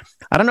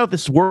 I don't know if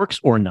this works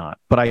or not,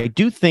 but I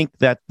do think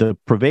that the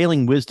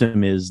prevailing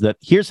wisdom is that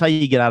here's how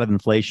you get out of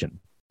inflation.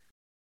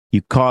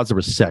 You cause a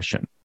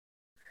recession.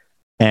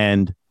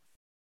 And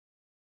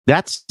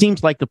that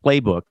seems like the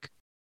playbook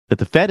that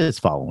the Fed is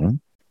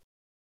following.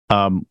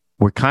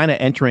 We're kind of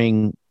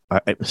entering,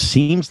 it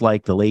seems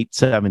like the late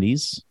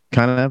 70s,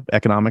 kind of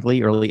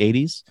economically, early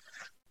 80s.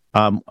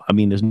 I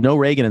mean, there's no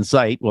Reagan in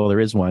sight. Well, there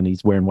is one.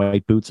 He's wearing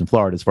white boots in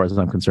Florida, as far as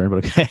I'm concerned.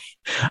 But okay,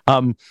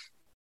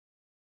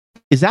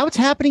 is that what's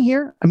happening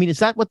here? I mean, is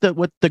that what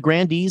the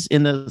grandees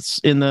in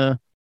the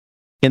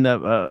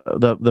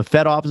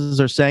Fed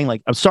offices are saying?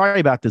 Like, I'm sorry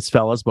about this,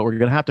 fellas, but we're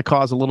going to have to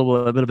cause a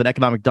bit of an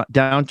economic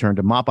downturn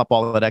to mop up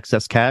all of that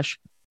excess cash.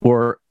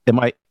 Or am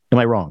I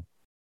wrong?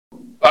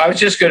 I was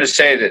just going to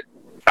say that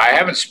I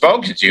haven't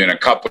spoken to you in a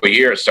couple of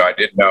years, so I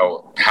didn't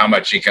know how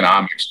much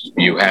economics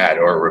you had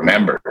or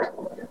remembered.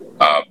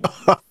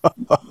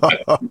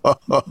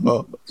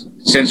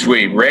 Since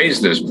we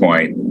raised this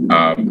point,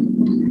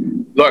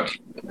 look,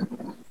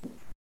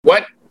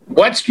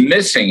 what's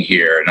missing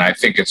here, and I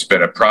think it's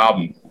been a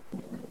problem,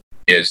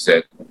 is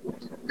that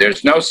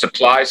there's no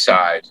supply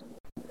side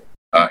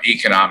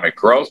economic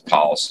growth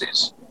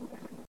policies.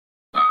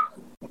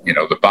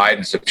 The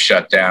Bidens have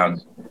shut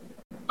down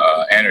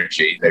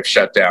energy, they've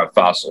shut down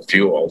fossil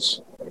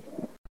fuels,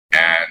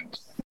 and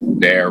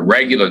their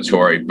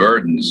regulatory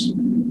burdens.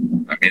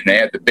 I mean, they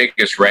had the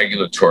biggest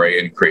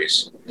regulatory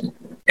increase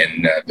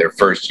in their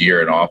first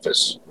year in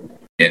office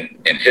in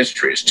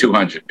history. Is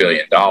 $200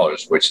 billion,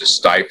 which is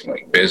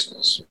stifling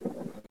business.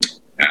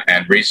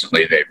 And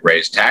recently they've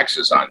raised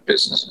taxes on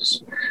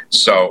businesses.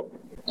 So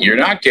you're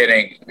not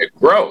getting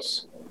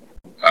growth.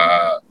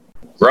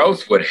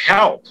 Growth would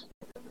help.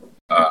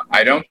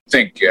 I don't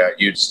think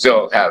you'd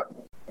still have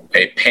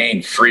a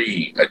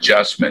pain-free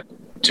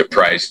adjustment to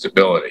price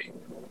stability.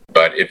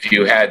 But if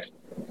you had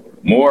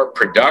more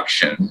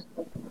production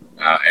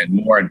and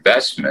more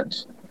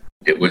investment,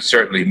 it would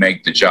certainly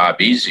make the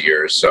job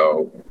easier.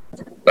 So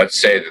let's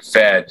say the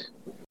Fed,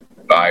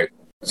 by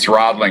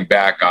throttling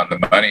back on the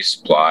money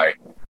supply,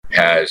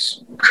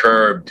 has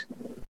curbed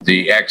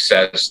the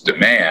excess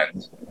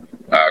demand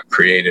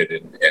created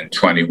in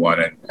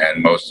 21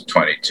 and most of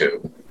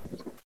 22.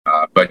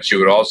 But you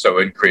would also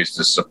increase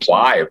the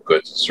supply of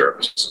goods and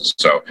services.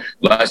 So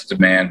less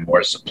demand,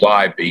 more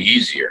supply, be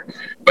easier.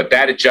 But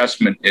that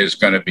adjustment is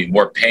going to be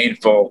more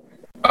painful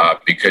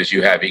because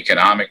you have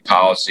economic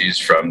policies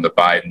from the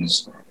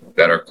Bidens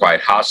that are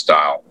quite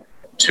hostile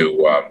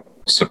to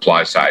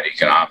supply side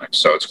economics.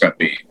 So it's going to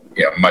be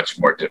much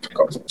more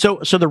difficult. So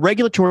the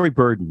regulatory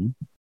burden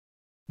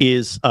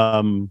is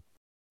a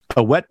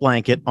wet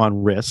blanket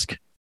on risk.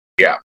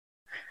 Yeah.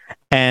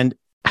 And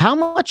how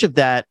much of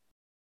that,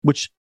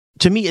 which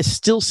to me it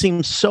still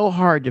seems so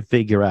hard to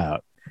figure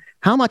out,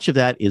 how much of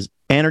that is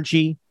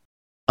energy,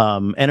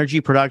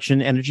 energy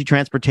production, energy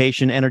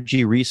transportation,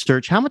 energy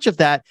research? How much of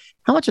that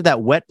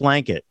wet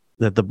blanket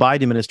that the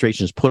Biden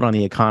administration has put on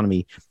the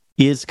economy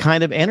is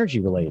kind of energy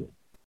related?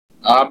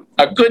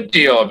 A good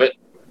deal of it,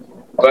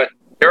 but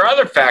there are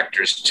other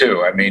factors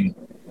too. I mean,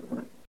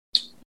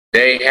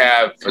 they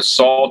have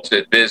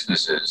assaulted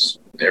businesses.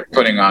 They're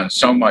putting on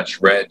so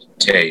much red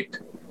tape.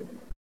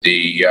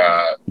 The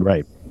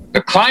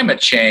climate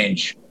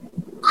change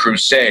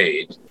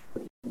crusade,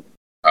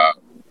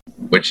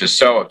 which is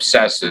so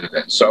obsessive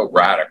and so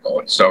radical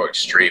and so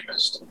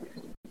extremist.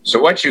 So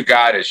what you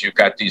got is you've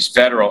got these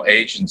federal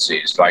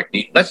agencies like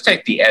let's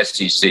take the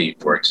SEC,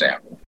 for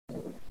example.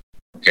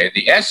 Okay,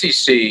 the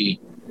SEC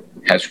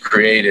has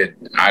created,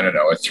 a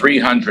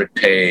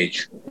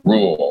 300-page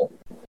rule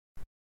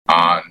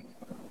on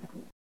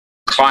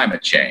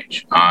climate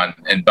change, on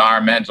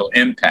environmental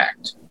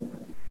impact.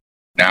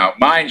 Now,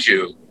 mind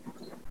you,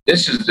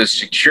 this is the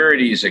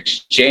Securities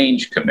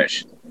Exchange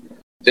Commission.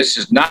 This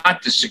is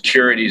not the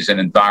Securities and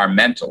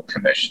Environmental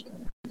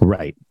Commission.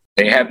 Right.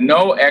 They have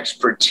no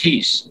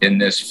expertise in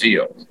this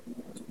field,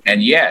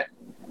 and yet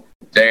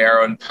they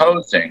are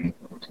imposing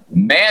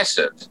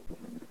massive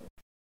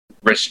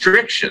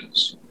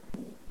restrictions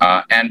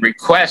and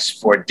requests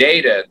for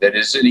data that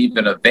isn't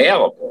even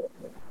available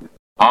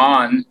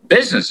on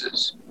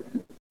businesses.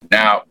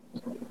 Now,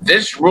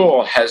 this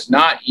rule has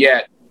not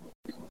yet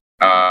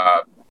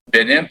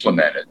been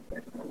implemented,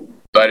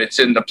 but it's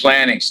in the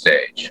planning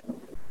stage.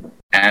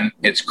 And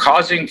it's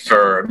causing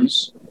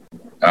firms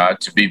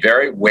to be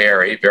very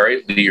wary,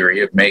 very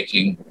leery of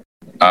making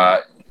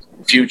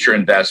future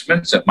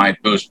investments that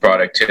might boost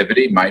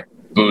productivity, might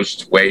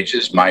boost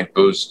wages, might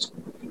boost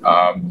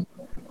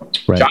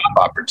job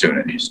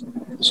opportunities.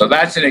 So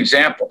that's an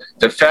example.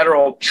 The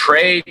Federal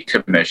Trade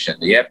Commission,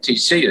 the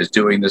FTC, is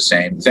doing the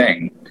same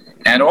thing.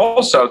 And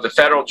also the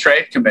Federal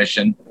Trade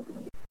Commission,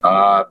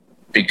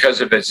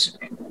 because of its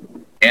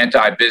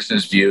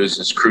anti-business views,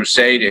 is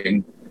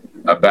crusading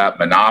about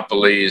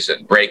monopolies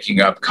and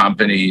breaking up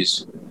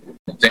companies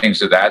and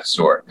things of that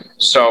sort.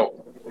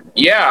 So,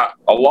 yeah,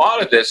 a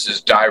lot of this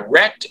is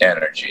direct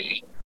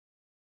energy.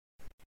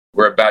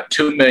 We're about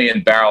 2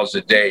 million barrels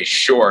a day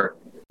short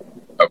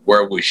of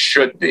where we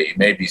should be,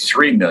 maybe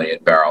 3 million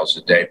barrels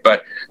a day.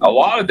 But a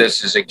lot of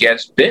this is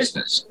against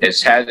business.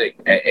 It's had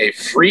a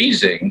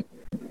freezing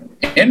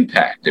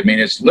impact. I mean,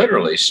 it's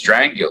literally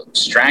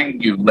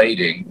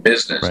strangulating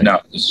business. Right. No,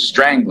 it's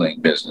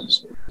strangling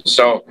business.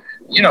 So,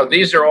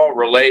 these are all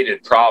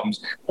related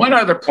problems. One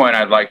other point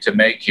I'd like to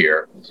make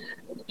here.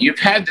 You've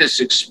had this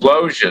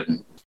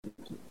explosion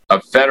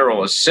of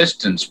federal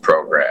assistance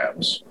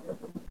programs,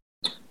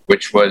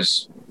 which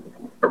was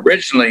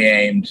originally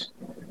aimed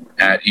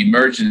at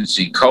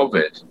emergency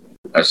COVID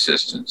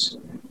assistance,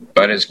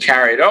 but is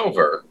carried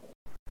over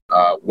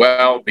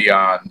well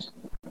beyond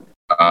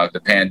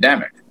the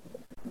pandemic.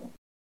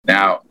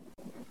 Now,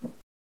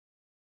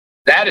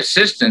 that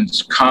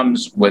assistance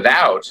comes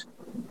without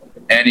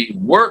any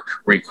work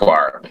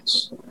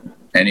requirements,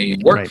 any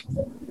work. Right.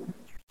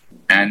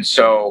 And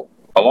so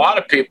a lot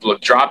of people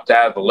have dropped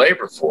out of the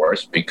labor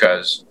force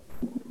because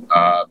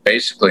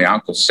basically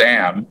Uncle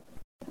Sam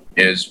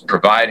is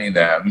providing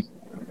them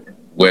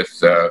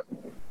with,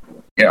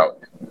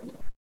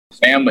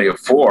 family of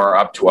four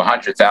up to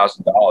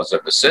 $100,000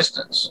 of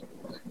assistance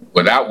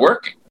without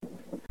working.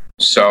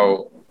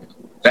 So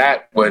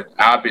that would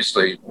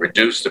obviously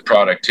reduce the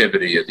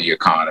productivity of the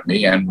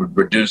economy and would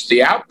reduce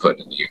the output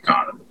of the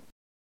economy.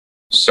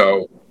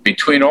 So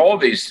between all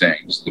these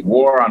things, the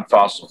war on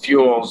fossil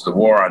fuels, the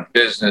war on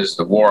business,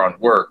 the war on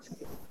work,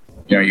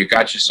 you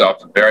got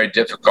yourself a very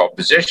difficult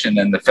position,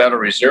 and the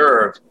Federal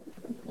Reserve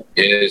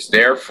is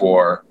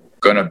therefore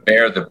going to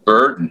bear the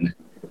burden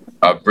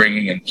of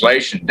bringing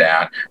inflation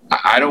down.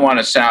 I don't want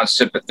to sound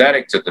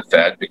sympathetic to the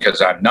Fed,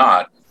 because I'm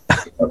not.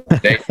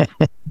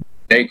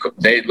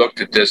 They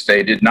looked at this.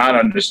 They did not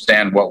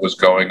understand what was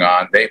going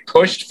on. They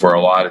pushed for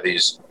a lot of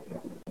these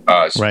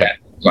spending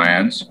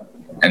plans,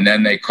 and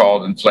then they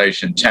called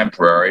inflation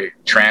temporary,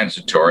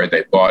 transitory.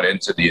 They bought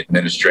into the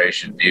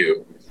administration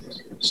view.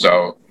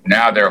 So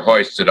now they're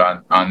hoisted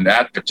on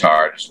that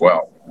petard as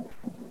well.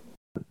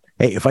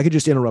 Hey, if I could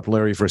just interrupt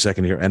Larry for a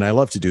second here, and I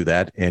love to do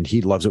that, and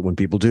he loves it when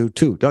people do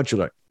too, don't you,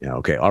 Larry? Yeah,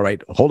 okay, all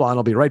right, hold on,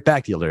 I'll be right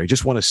back to you, Larry.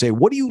 Just want to say,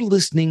 what are you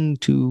listening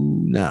to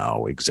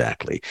now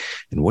exactly?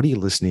 And what are you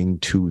listening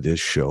to this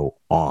show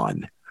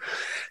on?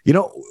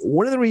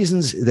 One of the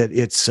reasons that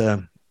it's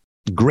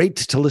great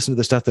to listen to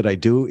the stuff that I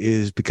do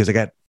is because I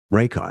got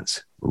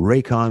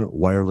Raycon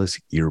wireless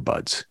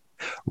earbuds.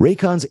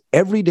 Raycon's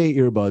everyday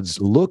earbuds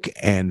look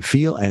and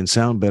feel and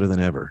sound better than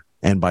ever.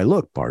 And by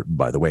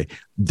the way,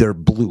 they're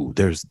blue.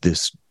 There's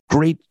this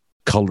great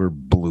color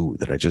blue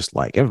that I just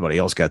like. Everybody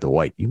else got the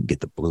white. You can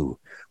get the blue.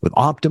 With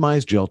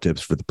optimized gel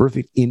tips for the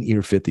perfect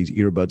in-ear fit, these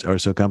earbuds are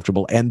so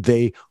comfortable, and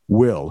they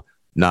will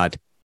not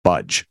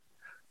budge.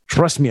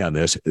 Trust me on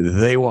this,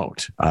 they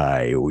won't.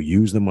 I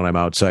use them when I'm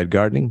outside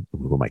gardening.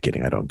 Who am I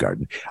kidding? I don't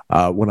garden.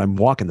 When I'm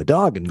walking the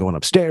dog and going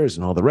upstairs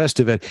and all the rest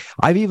of it.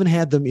 I've even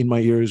had them in my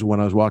ears when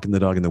I was walking the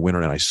dog in the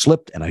winter, and I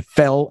slipped and I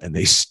fell and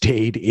they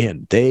stayed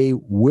in. They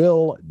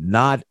will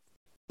not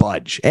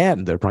budge,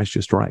 and they're priced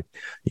just right.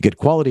 You get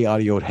quality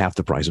audio at half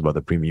the price of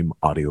other premium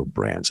audio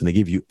brands, and they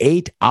give you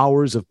 8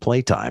 hours of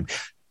playtime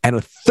and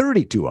a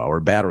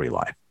 32-hour battery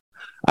life.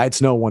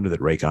 It's no wonder that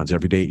Raycon's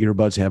everyday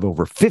earbuds have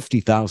over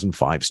 50,000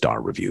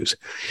 five-star reviews.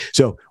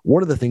 So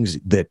one of the things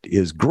that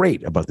is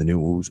great about the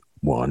new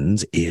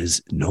ones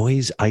is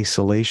noise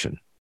isolation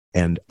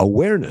and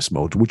awareness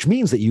mode, which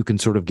means that you can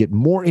sort of get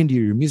more into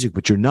your music,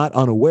 but you're not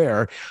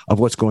unaware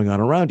of what's going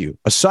on around you.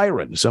 A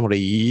siren, somebody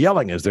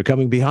yelling as they're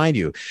coming behind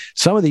you.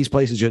 Some of these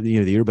places, the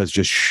earbuds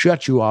just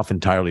shut you off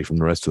entirely from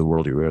the rest of the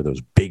world. You wear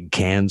those big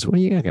cans. Well,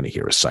 you're not going to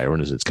hear a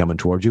siren as it's coming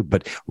towards you,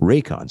 but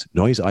Raycon's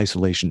noise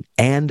isolation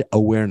and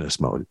awareness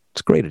mode,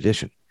 it's a great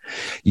addition.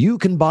 You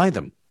can buy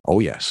them. Oh,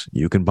 yes,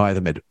 you can buy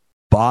them at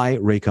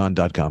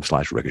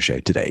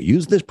buyraycon.com/ricochet today.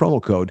 Use this promo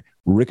code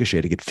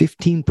Ricochet to get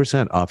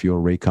 15% off your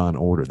Raycon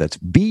order. That's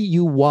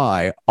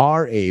BUYRAYCON.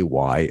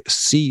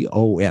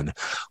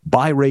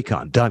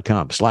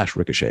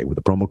 Buyraycon.com/Ricochet with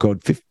the promo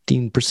code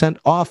 15%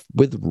 off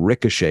with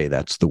Ricochet.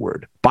 That's the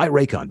word.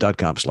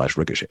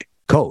 Buyraycon.com/Ricochet.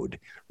 Code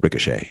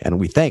Ricochet. And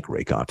we thank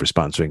Raycon for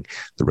sponsoring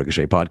the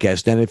Ricochet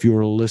podcast. And if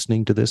you're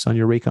listening to this on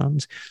your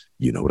Raycons,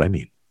 you know what I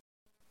mean.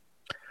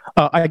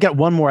 I got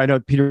one more. I know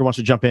Peter wants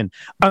to jump in.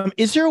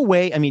 Is there a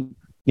way,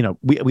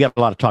 we have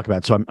a lot to talk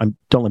about, so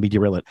don't let me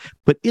derail it.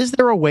 But is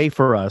there a way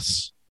for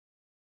us,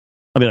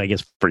 I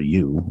guess for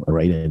you,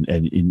 right, and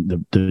in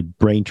the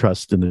brain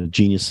trust and the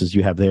geniuses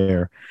you have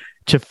there,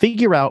 to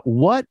figure out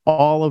what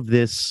all of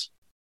this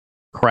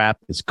crap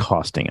is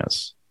costing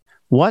us?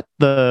 What's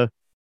the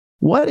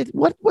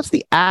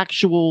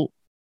actual,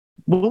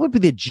 what would be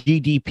the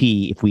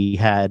GDP if we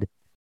had,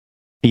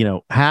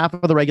 half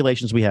of the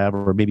regulations we have,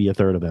 or maybe a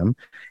third of them,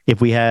 if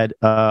we had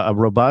a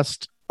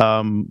robust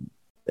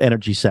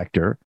energy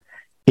sector,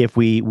 if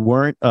we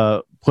weren't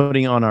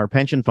putting on our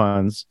pension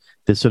funds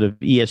this sort of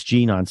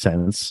ESG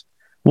nonsense,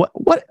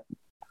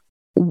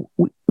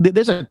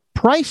 there's a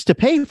price to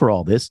pay for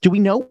all this. Do we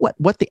know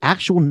what the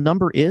actual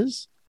number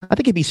is? I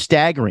think it'd be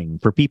staggering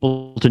for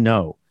people to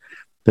know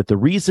that the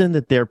reason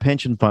that their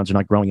pension funds are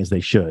not growing as they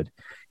should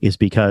is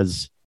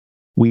because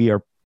we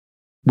are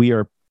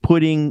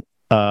putting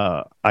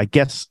I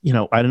guess,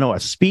 a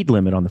speed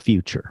limit on the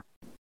future.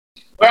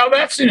 Well,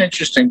 that's an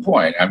interesting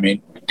point.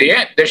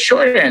 The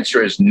short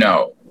answer is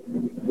no.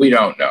 We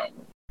don't know.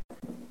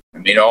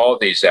 All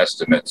these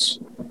estimates.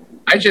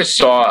 I just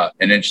saw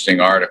an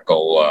interesting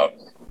article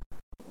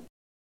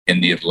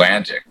in The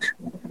Atlantic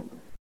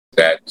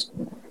that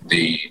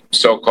the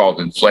so-called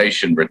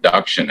Inflation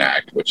Reduction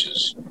Act, which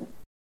is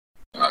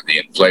the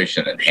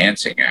Inflation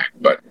Enhancing Act,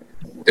 but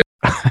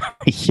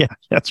yeah,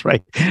 that's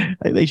right.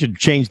 They should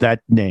change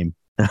that name.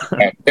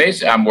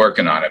 I'm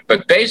working on it,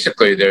 but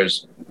basically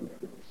there's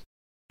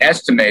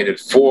estimated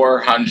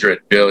 $400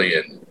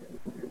 billion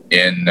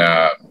in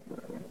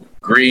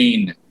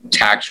green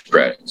tax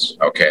credits.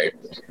 Okay,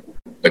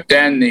 but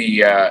then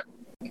the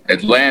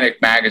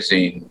Atlantic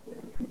magazine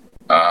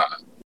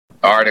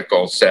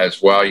article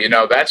says, well,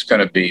 that's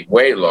going to be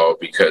way low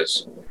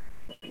because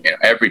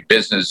every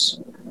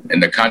business in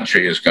the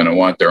country is going to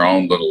want their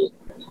own little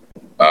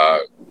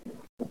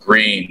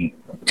green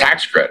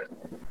tax credit,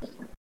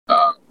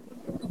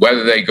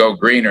 whether they go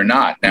green or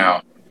not.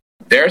 Now,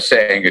 they're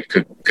saying it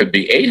could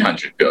be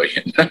 $800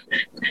 billion.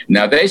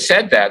 Now, they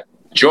said that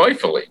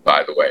joyfully,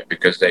 by the way,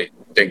 because they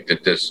think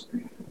that this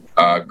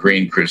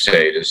green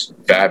crusade is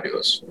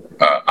fabulous.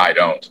 I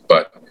don't,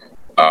 but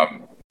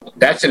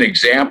that's an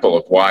example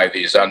of why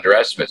these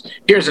underestimates.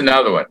 Here's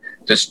another one.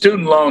 The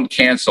student loan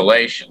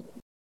cancellation,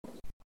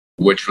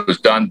 which was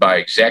done by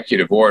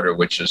executive order,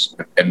 which is,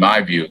 in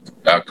my view,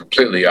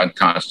 completely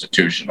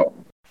unconstitutional.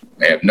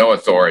 They have no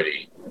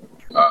authority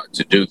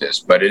to do this.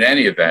 But in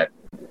any event,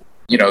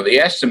 you know, the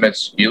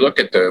estimates, you look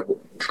at the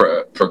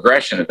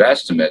progression of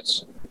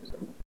estimates,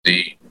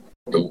 the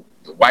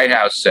White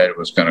House said it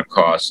was going to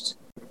cost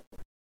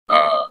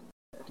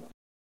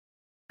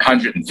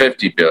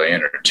 $150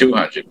 billion or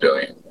 $200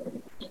 billion,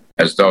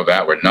 as though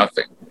that were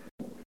nothing.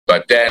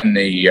 But then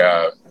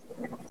the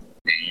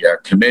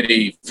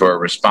Committee for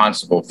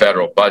Responsible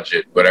Federal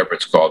Budget, whatever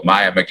it's called,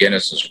 Maya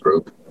McGinnis's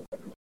group,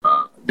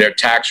 they're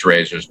tax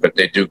raisers, but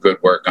they do good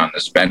work on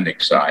the spending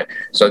side.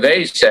 So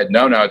they said,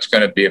 no, it's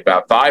going to be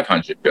about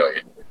 $500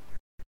 billion.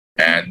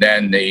 And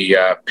then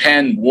the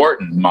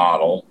Penn-Wharton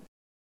model,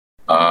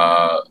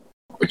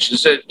 which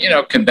is a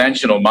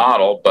conventional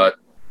model, but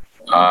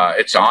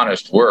it's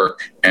honest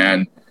work,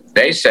 and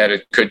they said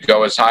it could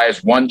go as high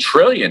as $1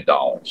 trillion.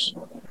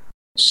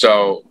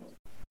 So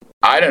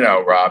I don't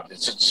know, Rob.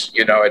 It's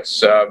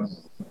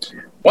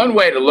one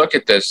way to look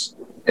at this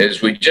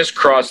is we just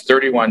crossed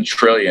 31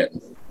 trillion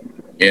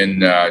in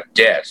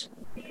debt.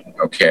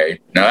 Okay,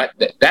 now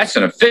that's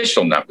an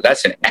official number.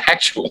 That's an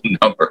actual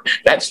number.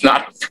 That's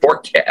not a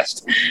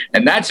forecast,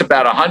 and that's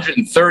about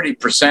 130% of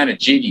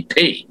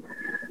GDP.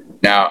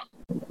 Now,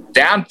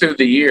 down through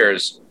the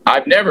years,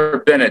 I've never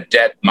been a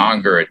debt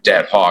monger, a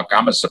debt hawk.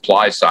 I'm a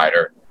supply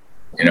sider.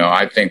 You know,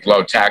 I think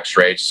low tax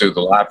rates through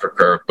the Laffer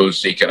curve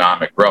boosts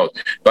economic growth.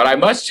 But I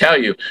must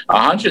tell you,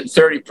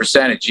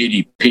 130% of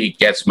GDP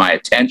gets my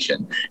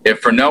attention. If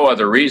for no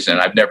other reason,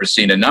 I've never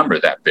seen a number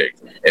that big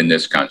in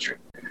this country.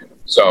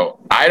 So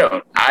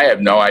I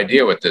have no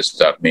idea what this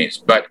stuff means.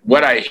 But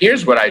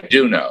here's what I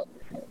do know.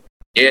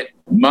 It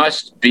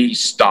must be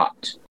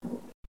stopped.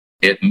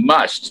 It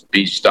must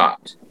be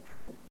stopped.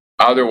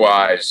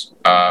 Otherwise,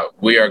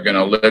 we are going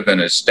to live in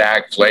a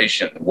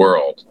stagflation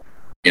world,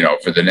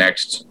 for the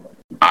next,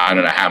 I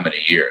don't know how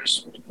many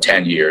years,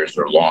 10 years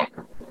or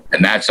longer.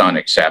 And that's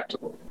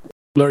unacceptable.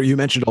 Larry, you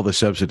mentioned all the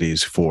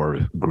subsidies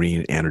for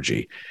green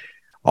energy.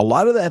 A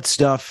lot of that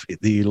stuff,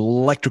 the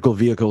electrical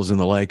vehicles and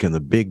the like, and the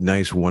big,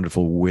 nice,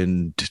 wonderful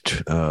wind,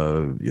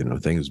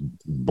 things,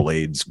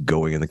 blades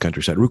going in the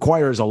countryside,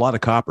 requires a lot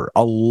of copper,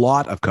 a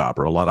lot of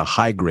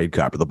high-grade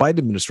copper. The Biden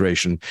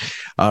administration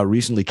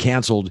recently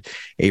canceled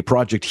a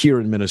project here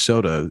in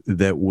Minnesota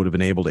that would have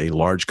enabled a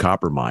large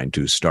copper mine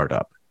to start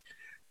up,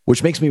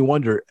 which makes me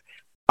wonder,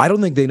 I don't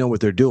think they know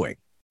what they're doing.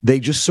 They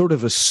just sort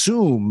of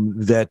assume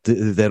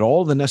that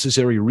all the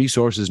necessary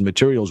resources and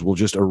materials will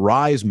just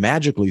arise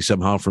magically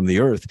somehow from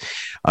the earth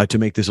to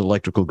make this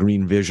electrical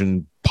green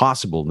vision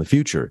possible in the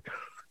future.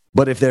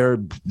 But if they're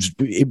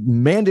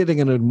mandating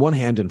it on one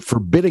hand and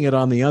forbidding it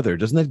on the other,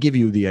 doesn't that give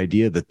you the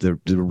idea that there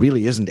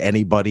really isn't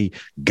anybody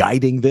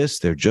guiding this?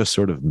 They're just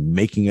sort of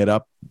making it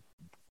up,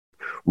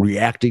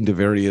 reacting to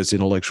various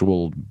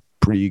intellectual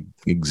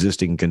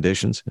pre-existing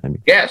conditions?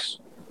 Yes.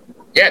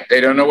 Yeah, they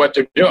don't know what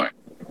they're doing.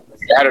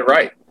 You got it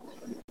right.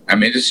 I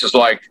mean, this is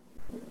like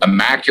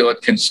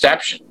immaculate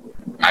conception.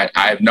 I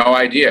have no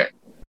idea.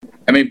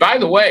 I mean, by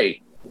the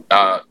way,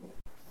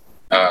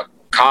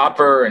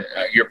 copper, and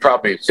you're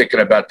probably thinking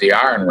about the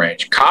Iron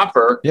Range.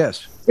 Copper,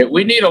 yes.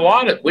 We need a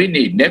lot of. We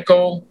need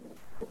nickel,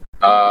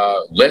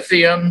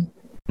 lithium,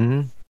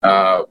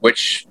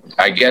 which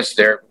I guess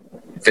they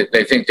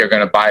think they're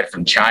going to buy it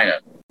from China.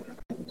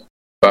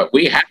 But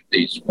we have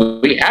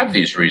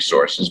these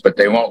resources, but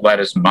they won't let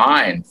us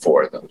mine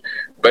for them.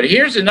 But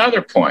here's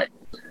another point.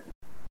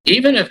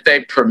 Even if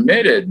they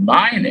permitted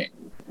mining,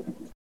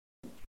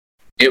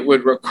 it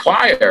would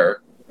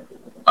require,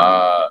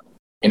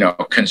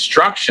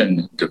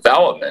 construction,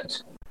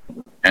 development,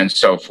 and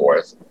so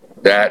forth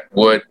that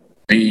would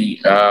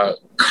be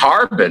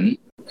carbon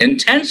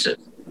intensive.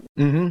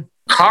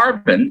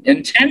 Carbon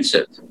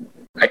intensive.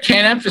 I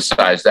can't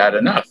emphasize that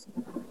enough.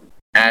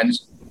 And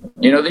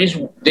these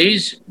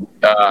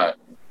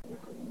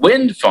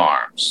wind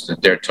farms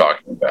that they're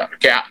talking about.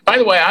 Okay, by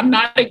the way, I'm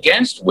not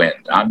against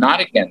wind. I'm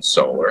not against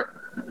solar.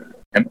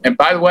 And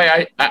by the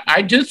way,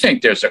 I do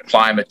think there's a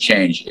climate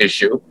change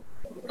issue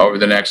over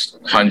the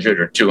next 100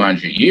 or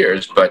 200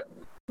 years, but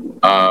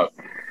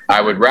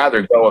I would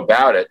rather go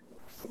about it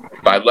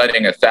by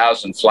letting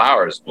 1,000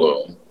 flowers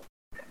bloom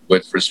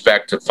with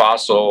respect to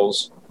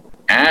fossils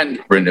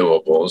and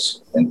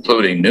renewables,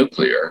 including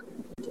nuclear,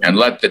 and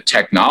let the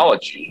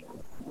technology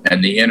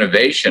and the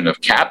innovation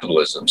of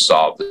capitalism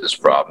solve this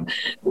problem.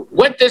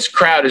 What this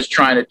crowd is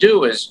trying to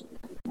do is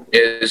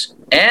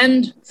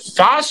end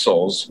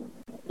fossils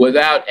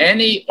without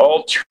any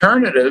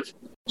alternative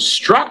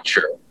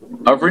structure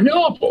of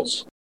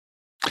renewables.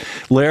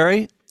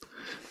 Larry,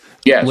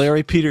 Yes.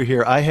 Larry Peter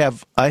here. I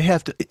have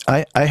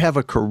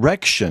a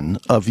correction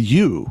of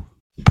you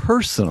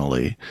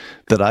personally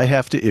that I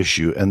have to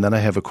issue, and then I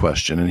have a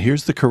question. And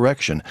here's the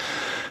correction.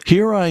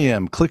 Here I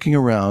am clicking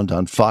around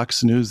on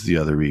Fox News the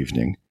other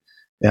evening,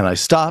 and I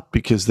stop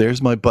because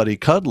there's my buddy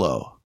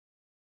Kudlow.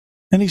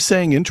 And he's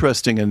saying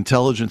interesting and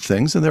intelligent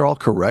things, and they're all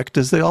correct,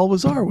 as they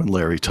always are when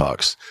Larry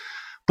talks.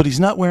 But he's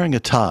not wearing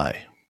a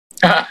tie.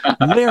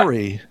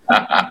 Larry,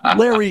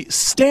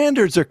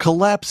 standards are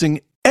collapsing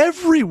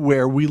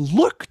everywhere. We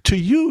look to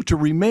you to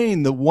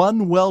remain the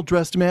one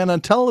well-dressed man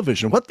on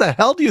television. What the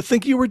hell do you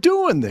think you were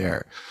doing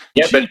there?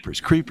 Yeah,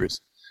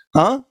 Creepers.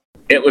 Huh?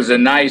 It was a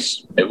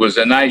nice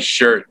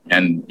shirt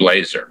and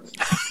blazer.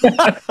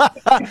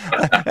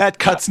 That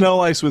cuts no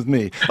ice with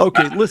me.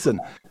 Okay, listen.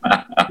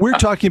 We're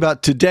talking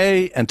about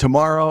today and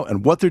tomorrow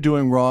and what they're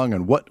doing wrong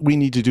and what we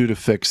need to do to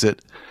fix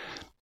it.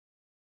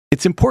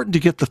 It's important to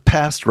get the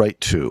past right,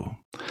 too.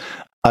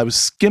 I was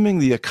skimming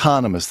The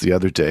Economist the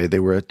other day. They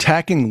were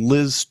attacking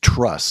Liz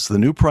Truss, the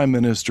new Prime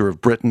Minister of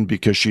Britain,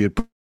 because she had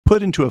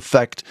put into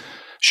effect,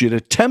 she had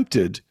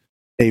attempted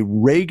a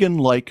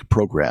Reagan-like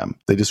program.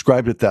 They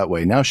described it that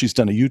way. Now she's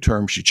done a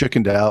U-turn. She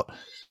chickened out.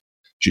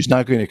 She's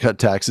not going to cut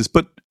taxes.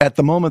 But at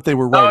the moment they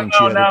were writing,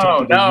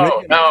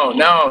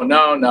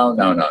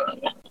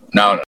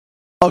 No.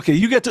 Okay,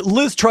 you get to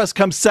Liz Truss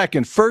comes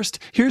second. First,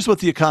 here's what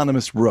The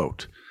Economist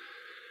wrote.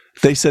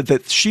 They said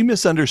that she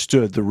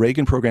misunderstood the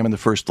Reagan program in the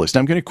first place. Now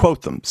I'm going to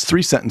quote them. It's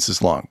 3 sentences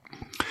long.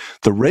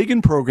 The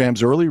Reagan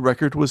program's early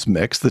record was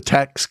mixed. The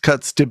tax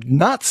cuts did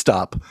not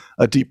stop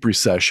a deep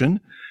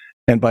recession.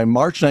 And by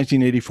March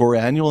 1984,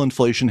 annual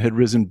inflation had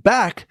risen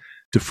back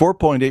to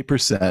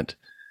 4.8%.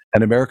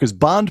 And America's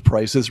bond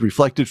prices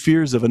reflected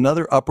fears of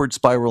another upward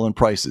spiral in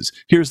prices.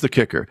 Here's the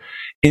kicker.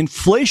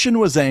 Inflation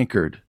was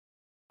anchored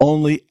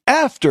only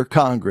after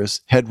Congress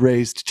had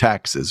raised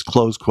taxes,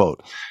 close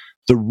quote.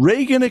 The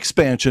Reagan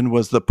expansion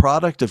was the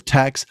product of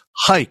tax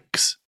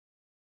hikes.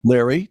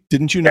 Larry,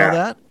 didn't you know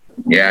that?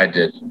 Yeah, I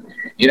did.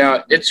 You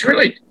know, it's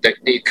really, the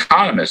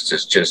Economist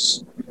has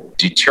just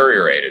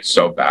deteriorated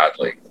so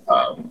badly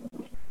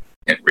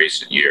in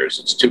recent years.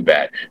 It's too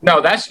bad.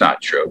 No, that's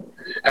not true.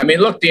 I mean,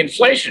 look, the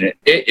inflation,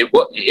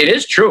 it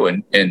is true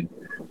in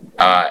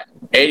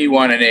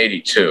 81 and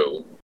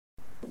 82.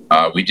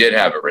 We did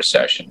have a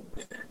recession.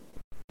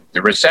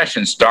 The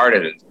recession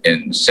started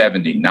in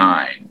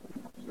 79.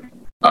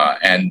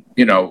 And,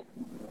 you know,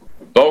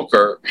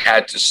 Volcker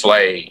had to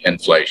slay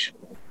inflation,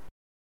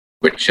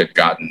 which had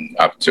gotten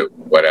up to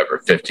whatever,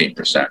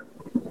 15%.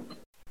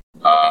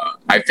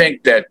 I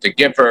think that to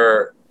give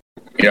her,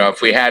 you know,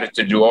 if we had it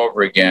to do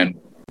over again,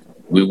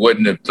 we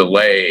wouldn't have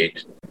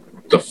delayed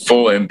the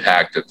full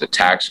impact of the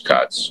tax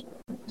cuts.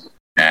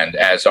 And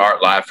as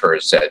Art Laffer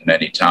has said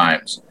many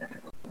times,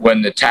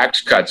 when the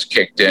tax cuts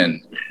kicked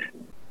in,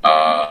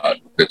 the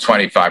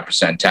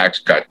 25% tax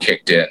cut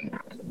kicked in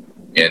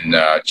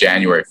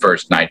January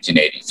 1st,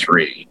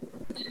 1983,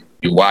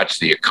 you watch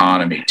the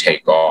economy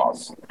take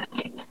off.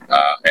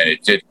 And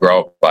it did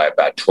grow by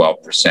about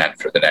 12%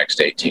 for the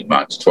next 18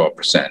 months,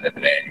 12% at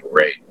an annual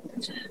rate.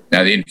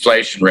 Now, the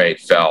inflation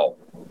rate fell,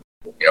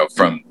 you know,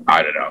 from,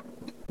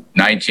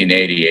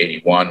 1980,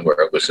 81,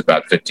 where it was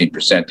about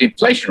 15%. The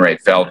inflation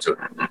rate fell to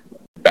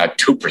about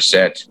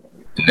 2%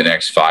 in the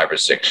next 5 or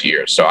 6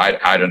 years. So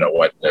I don't know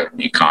what the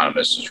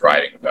Economist is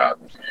writing about.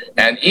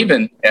 And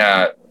even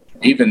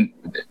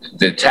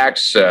the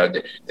tax,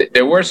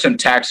 there were some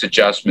tax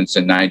adjustments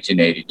in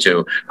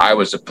 1982. I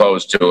was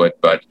opposed to it,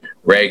 but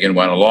Reagan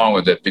went along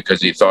with it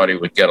because he thought he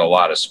would get a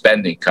lot of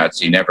spending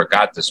cuts. He never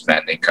got the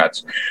spending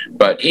cuts,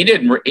 but he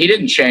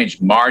didn't change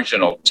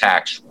marginal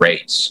tax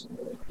rates.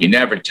 He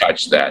never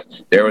touched that.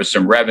 There was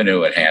some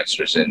revenue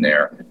enhancers in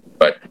there,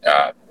 but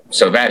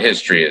so that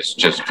history is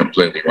just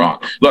completely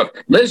wrong.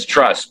 Look, Liz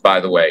Truss, by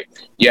the way,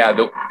 yeah,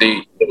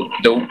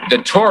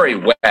 the Tory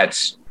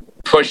wets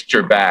pushed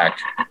her back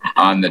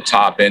on the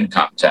top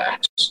income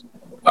tax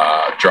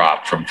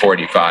drop from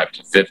 45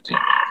 to 50.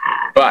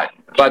 But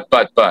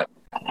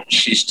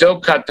she still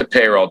cut the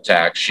payroll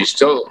tax. She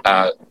still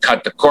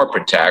cut the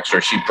corporate tax,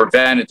 or she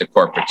prevented the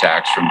corporate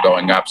tax from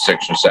going up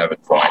 6 or 7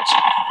 points.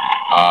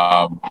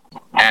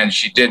 And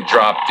she did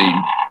drop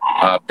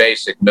the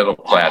basic middle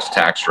class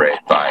tax rate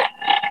by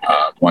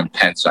 1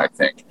 pence, I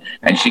think.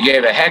 And she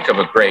gave a heck of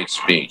a great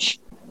speech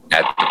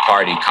at the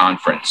party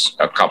conference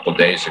a couple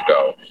days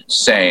ago,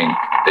 saying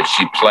that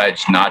she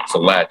pledged not to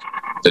let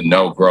the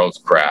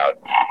no-growth crowd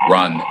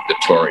run the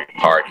Tory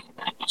party.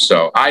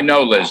 So I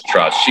know Liz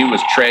Truss. She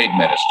was trade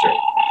minister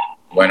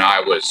when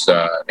I was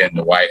in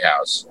the White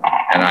House,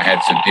 and I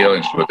had some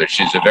dealings with her.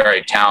 She's a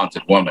very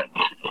talented woman,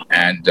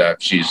 and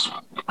she's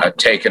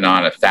taken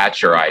on a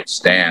Thatcherite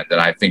stand, and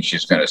I think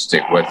she's going to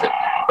stick with it.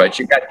 But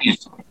you got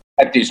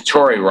these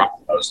Tory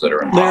rhinos that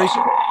are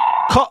impossible.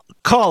 Larry,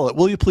 call it,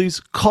 will you please?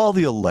 Call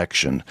the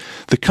election.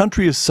 The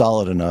country is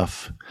solid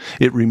enough.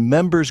 It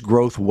remembers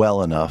growth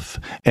well enough,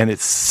 and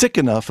it's sick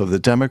enough of the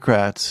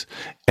Democrats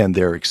and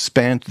their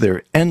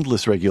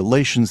endless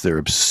regulations. They're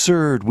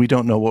absurd. We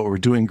don't know what we're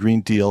doing,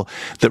 Green Deal,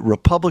 that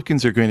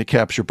Republicans are going to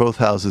capture both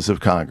houses of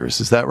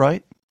Congress. Is that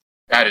right?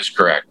 That is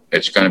correct.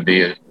 It's going to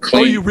be a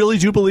clean. Oh, you really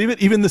do believe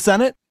it? Even the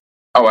Senate?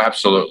 Oh,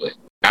 absolutely.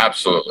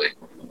 Absolutely.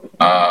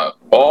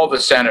 All the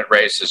Senate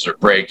races are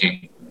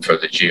breaking for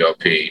the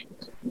GOP.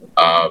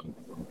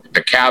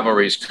 The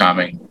cavalry's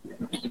coming.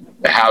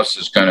 The House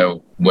is going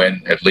to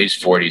win at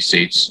least 40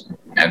 seats,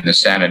 and the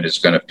Senate is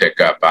going to pick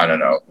up, I don't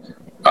know,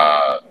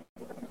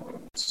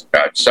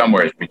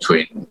 somewhere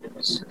between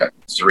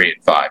 3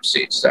 and 5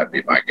 seats. That'd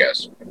be my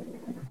guess.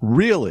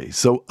 Really?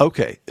 So,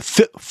 okay,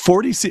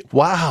 40 seats.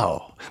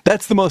 Wow.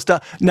 That's the most.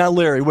 Now,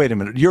 Larry, wait a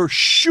minute. You're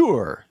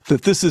sure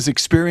that this is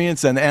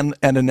experience and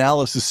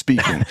analysis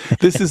speaking?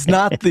 This is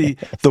not the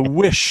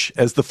wish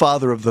as the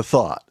father of the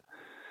thought.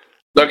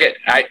 Look,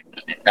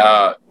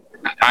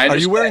 are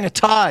you wearing a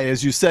tie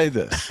as you say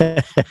this?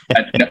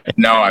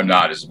 No, I'm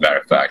not, as a matter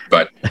of fact.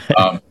 But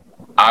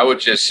I would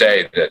just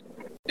say that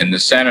in the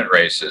Senate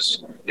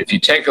races, if you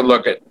take a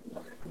look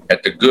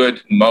at the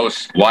good,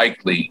 most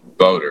likely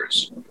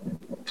voters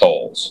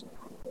polls,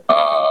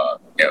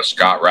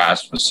 Scott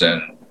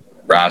Rasmussen,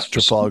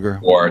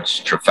 Trafalgar,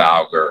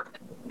 Trafalgar,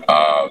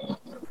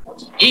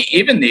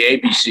 even the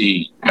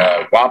ABC,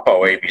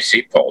 WAPO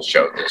ABC polls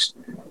showed this.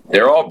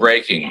 They're all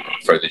breaking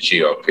for the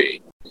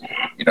GOP.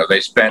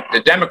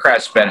 The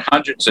Democrats spent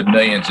hundreds of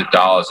millions of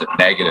dollars of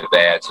negative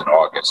ads in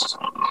August.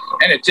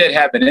 And it did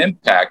have an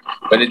impact,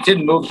 but it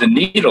didn't move the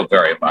needle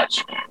very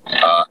much.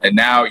 And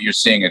now you're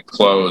seeing it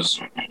close.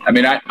 I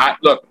mean,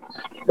 look,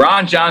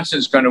 Ron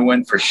Johnson's going to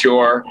win for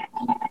sure.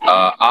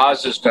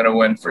 Oz is going to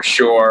win for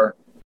sure.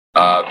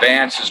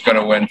 Vance is going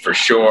to win for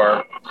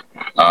sure.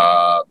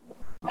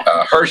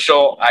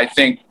 Herschel, I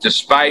think,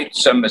 despite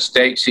some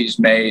mistakes he's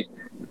made,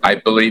 I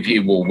believe he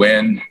will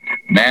win.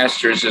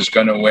 Masters is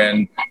going to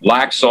win.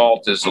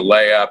 Laxalt is a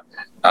layup.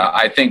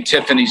 I think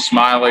Tiffany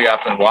Smiley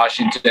up in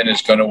Washington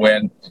is going to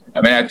win.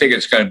 I mean, I think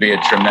it's going to be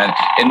a tremendous.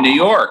 In New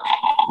York,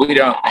 we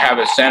don't have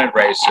a Senate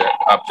race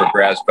up for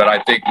grabs, but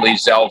I think Lee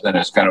Zeldin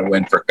is going to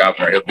win for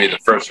governor. He'll be the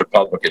first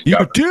Republican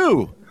governor. You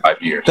do?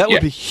 5 years. That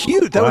would be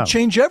huge. That would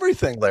change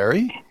everything,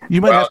 Larry.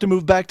 You might have to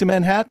move back to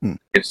Manhattan.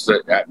 I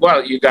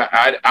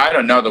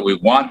don't know that we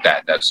want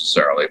that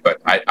necessarily,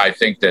 but I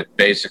think that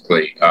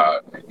basically,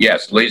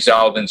 yes, Lee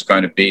Zeldin's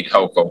going to beat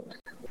Hochul.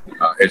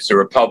 It's a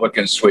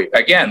Republican sweep.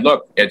 Again,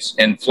 look, it's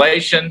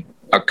inflation,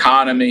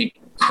 economy,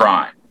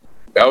 crime.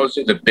 Those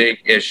are the big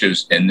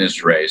issues in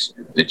this race.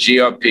 The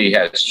GOP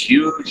has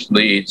huge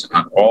leads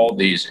on all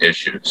these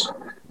issues.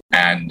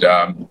 And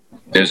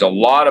there's a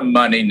lot of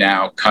money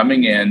now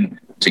coming in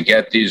to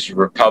get these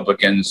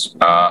Republicans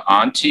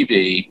on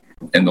TV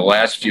in the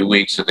last few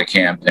weeks of the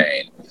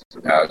campaign.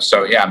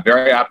 I'm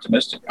very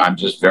optimistic. I'm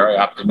just very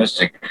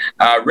optimistic.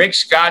 Rick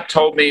Scott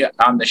told me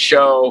on the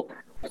show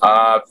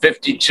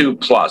 52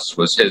 plus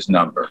was his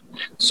number.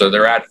 So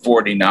they're at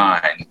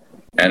 49.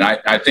 And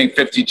I think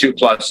 52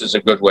 plus is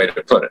a good way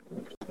to put it.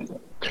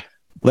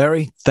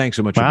 Larry, thanks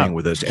so much for being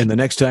with us. And the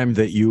next time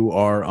that you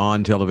are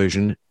on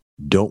television,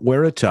 don't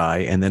wear a tie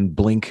and then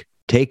blink.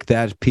 Take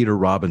that, Peter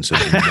Robinson,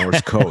 in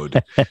Morse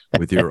code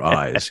with your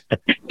eyes.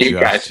 You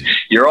guys,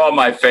 you're all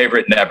my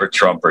favorite never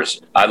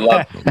Trumpers. I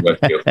love them with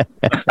you.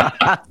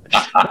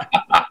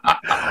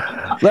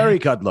 Larry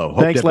Kudlow.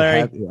 Thanks,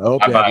 Larry.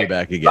 Hope to have you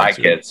back again. Bye,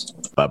 soon. kids.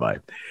 Bye-bye.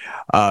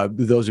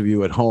 Those of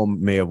you at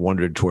home may have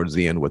wondered towards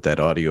the end what that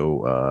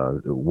audio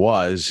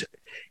was.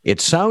 It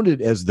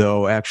sounded as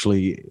though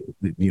actually,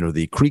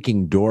 the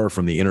creaking door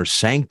from the inner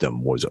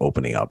sanctum was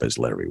opening up as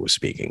Larry was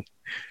speaking.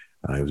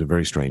 It was a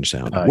very strange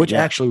sound, which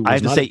actually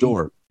was not a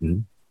door.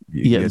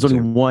 There's only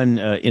one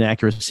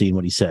inaccuracy in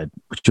what he said,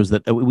 which was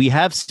that we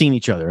have seen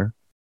each other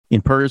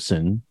in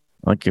person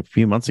like a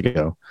few months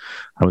ago.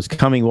 I was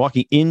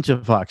walking into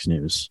Fox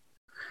News,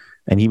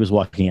 and he was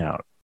walking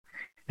out.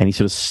 And he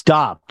sort of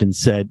stopped and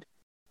said,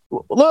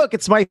 "Look,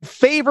 it's my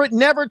favorite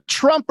never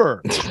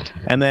Trumper."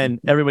 And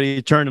then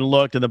everybody turned and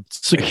looked, and the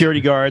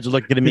security guards were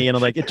looking at me, and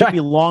I'm like, it took me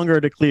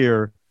longer to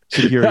clear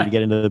security to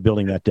get into the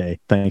building that day,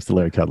 thanks to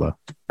Larry Kudlow.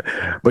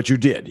 But you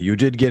did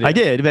get in. I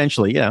did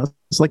eventually. Yeah,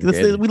 it's like we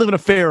live in a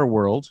fair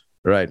world,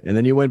 right? And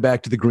then you went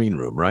back to the green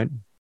room, right?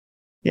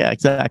 Yeah,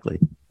 exactly.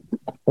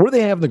 What do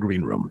they have in the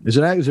green room? Is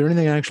there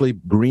anything actually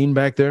green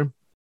back there?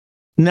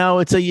 No,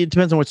 it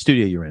depends on what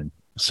studio you're in.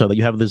 So that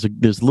you have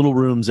there's little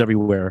rooms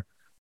everywhere,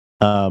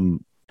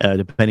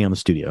 depending on the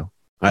studio.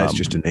 That's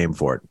just a name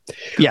for it.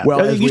 Yeah.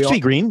 Well, it used to be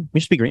green. It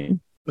used to be green.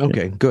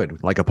 Okay,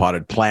 good. Like a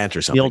potted plant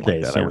or something the old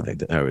like days,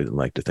 that. yeah. I would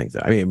like to think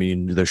that. I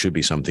mean, there should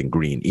be something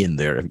green in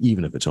there,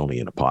 even if it's only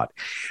in a pot.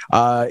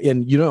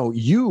 And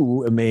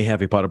you may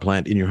have a potted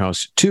plant in your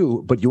house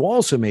too, but you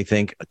also may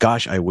think,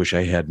 "Gosh, I wish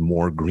I had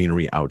more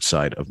greenery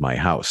outside of my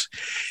house."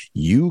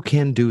 You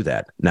can do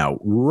that. Now,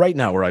 right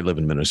now, where I live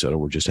in Minnesota,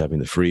 we're just having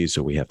the freeze,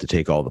 so we have to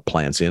take all the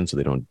plants in so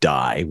they don't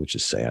die, which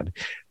is sad.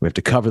 We have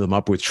to cover them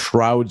up with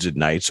shrouds at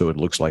night, so it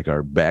looks like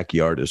our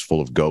backyard is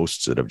full of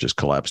ghosts that have just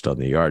collapsed on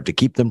the yard, to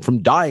keep them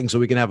from dying, so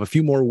we can have a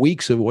few more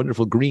weeks of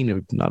wonderful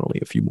green, not only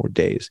a few more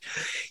days.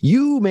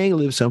 You may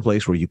live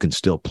someplace where you can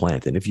still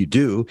plant, and if you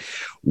do,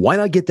 why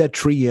not get that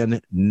tree in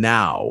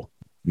now?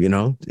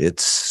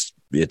 It's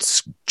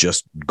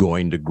just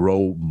going to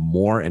grow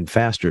more and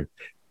faster.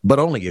 but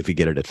only if you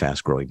get it at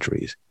Fast Growing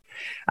Trees.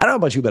 I don't know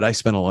about you, but I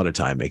spend a lot of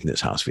time making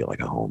this house feel like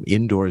a home,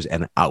 indoors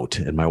and out.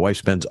 And my wife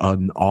spends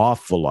an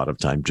awful lot of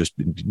time just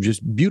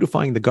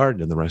beautifying the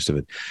garden and the rest of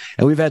it.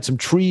 And we've had some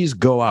trees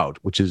go out,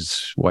 which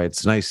is why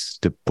it's nice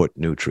to put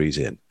new trees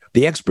in.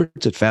 The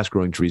experts at Fast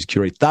Growing Trees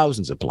curate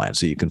thousands of plants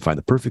so you can find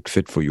the perfect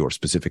fit for your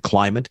specific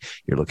climate,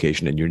 your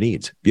location, and your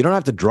needs. You don't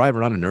have to drive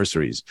around to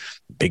nurseries,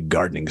 big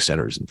gardening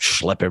centers, and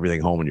schlep everything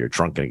home in your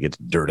trunk and it gets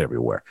dirt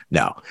everywhere.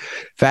 Now,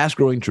 Fast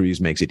Growing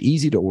Trees makes it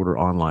easy to order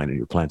online, and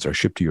your plants are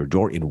shipped to your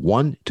door in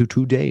 1 to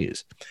 2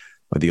 days.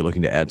 Whether you're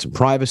looking to add some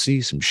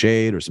privacy, some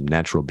shade, or some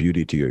natural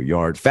beauty to your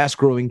yard, Fast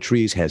Growing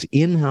Trees has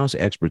in-house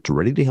experts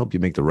ready to help you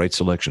make the right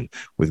selection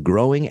with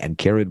growing and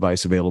care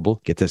advice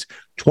available. Get this,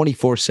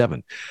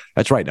 24/7.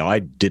 That's right. Now, I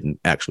didn't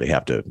actually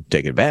have to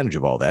take advantage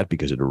of all that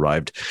because it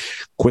arrived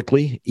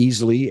quickly,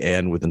 easily,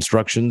 and with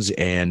instructions,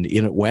 and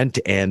in it went,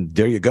 and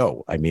there you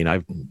go. I mean,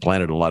 I've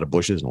planted a lot of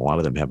bushes, and a lot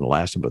of them haven't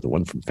lasted, but the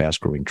one from Fast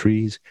Growing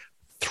Trees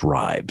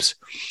thrives.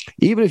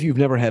 Even if you've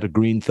never had a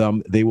green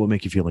thumb, they will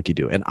make you feel like you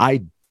do. And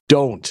I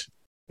don't.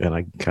 And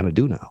I kind of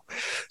do now.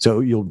 So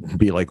you'll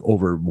be like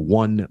over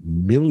 1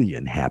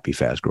 million happy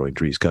Fast Growing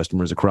Trees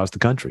customers across the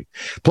country.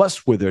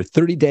 Plus, with their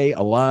 30-day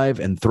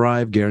Alive and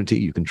Thrive guarantee,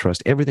 you can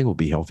trust everything will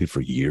be healthy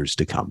for years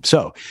to come.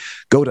 So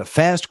go to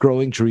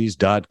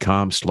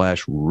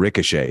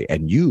fastgrowingtrees.com/ricochet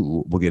and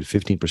you will get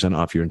 15%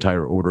 off your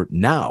entire order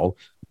now,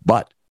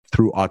 but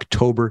through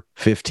October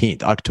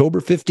 15th.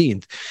 October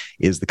 15th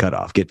is the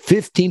cutoff. Get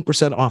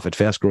 15% off at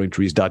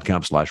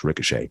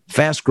fastgrowingtrees.com/ricochet.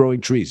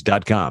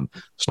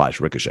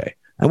 Fastgrowingtrees.com/ricochet.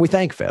 And we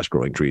thank Fast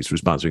Growing Trees for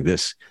sponsoring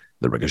this,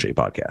 the Ricochet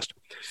podcast.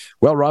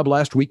 Well, Rob,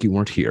 last week you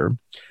weren't here.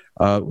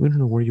 We don't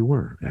know where you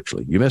were,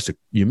 actually. You missed a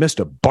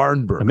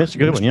barn burner. I missed a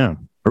good one, yeah.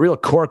 A real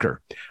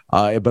corker.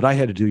 But I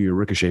had to do your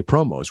Ricochet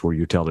promos where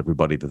you tell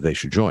everybody that they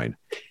should join.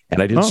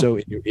 And I did so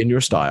in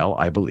your style,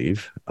 I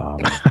believe.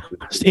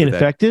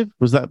 Ineffective?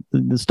 Was that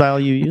the style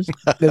you used?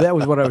 That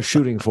was what I was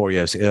shooting for,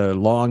 yes.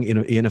 Long,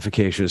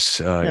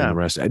 inefficacious, and the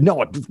rest.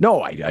 No,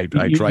 I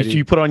tried.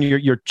 You put on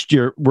your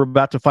we're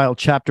about to file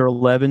Chapter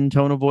 11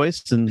 tone of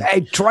voice? And I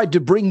tried to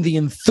bring the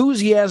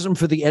enthusiasm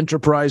for the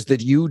enterprise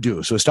that you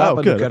do. So stop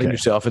undercutting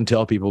yourself and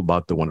tell people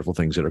about the wonderful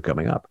things that are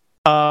coming up.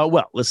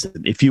 Well,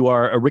 listen, if you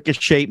are a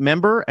Ricochet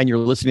member and you're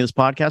listening to this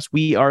podcast,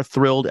 we are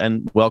thrilled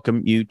and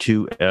welcome you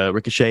to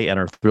Ricochet and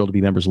are thrilled to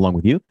be members along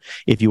with you.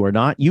 If you are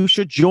not, you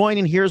should join,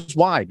 and here's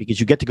why, because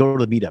you get to go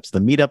to the meetups. The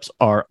meetups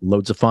are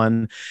loads of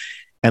fun.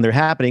 And they're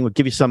happening. We'll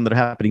give you some that are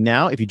happening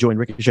now. If you join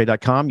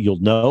ricochet.com, you'll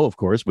know, of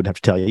course, we'd have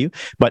to tell you.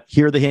 But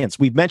here are the hints.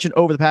 We've mentioned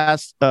over the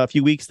past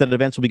few weeks that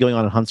events will be going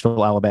on in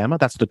Huntsville, Alabama.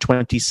 That's the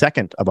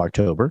 22nd of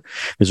October.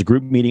 There's a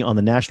group meeting on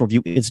the National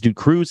View Institute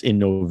cruise in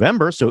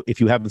November. So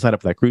if you haven't signed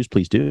up for that cruise,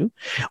 please do.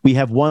 We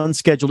have one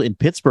scheduled in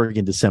Pittsburgh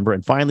in December.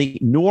 And finally,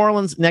 New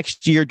Orleans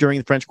next year during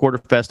the French Quarter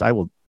Fest. I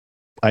will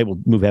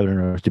move heaven and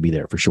earth to be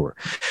there for sure.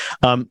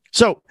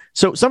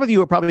 So some of you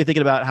are probably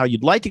thinking about how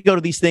you'd like to go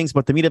to these things,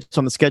 but the meetups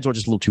on the schedule are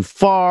just a little too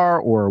far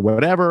or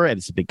whatever, and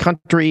it's a big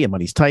country and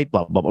money's tight,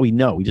 blah, blah, blah. We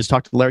know. We just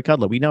talked to Larry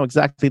Kudlow. We know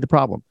exactly the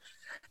problem.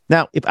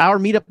 Now, if our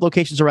meetup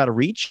locations are out of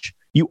reach,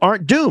 you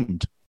aren't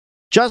doomed.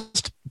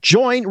 Just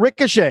join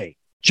Ricochet.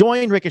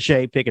 Join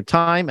Ricochet. Pick a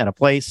time and a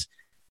place.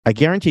 I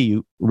guarantee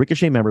you,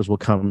 Ricochet members will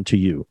come to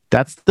you.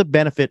 That's the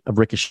benefit of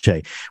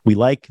Ricochet. We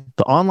like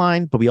the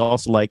online, but we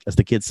also like, as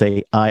the kids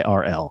say,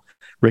 IRL.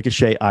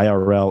 Ricochet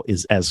IRL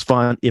is as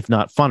fun, if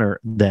not funner,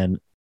 than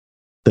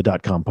the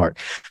 .com part.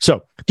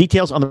 So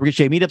details on the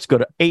Ricochet meetups,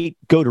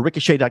 go to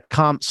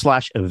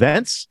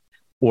ricochet.com/events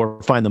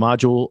or find the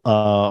module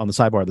on the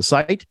sidebar of the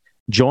site.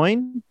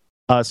 Join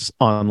us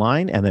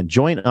online and then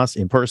join us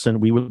in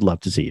person. We would love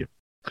to see you.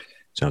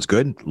 Sounds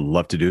good.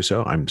 Love to do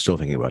so. I'm still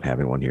thinking about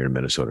having one here in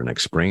Minnesota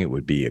next spring. It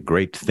would be a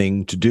great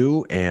thing to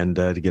do and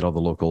to get all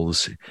the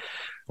locals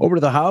over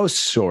to the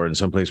house or in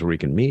some place where we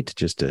can meet,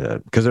 just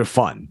because they're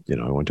fun. You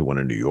know, I went to one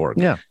in New York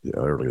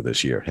earlier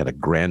this year, had a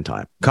grand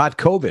time. Caught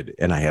COVID,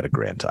 and I had a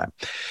grand time.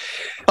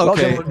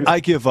 Okay, I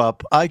give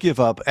up.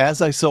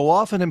 As I so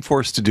often am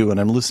forced to do, and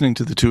I'm listening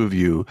to the two of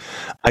you,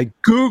 I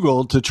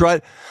Googled to try.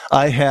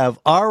 I have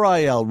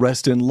RIL,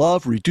 rest in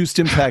love, reduced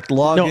impact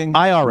logging. No,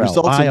 IRL.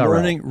 Results in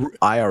learning.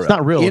 IRL. It's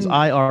not real. It's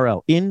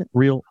IRL. In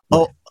real.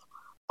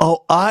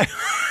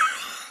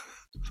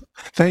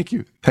 Thank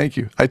you.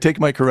 I take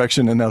my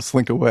correction and now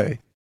slink away.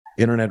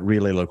 Internet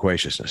relay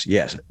loquaciousness.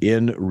 Yes,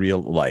 in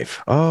real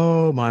life.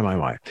 Oh,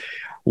 my.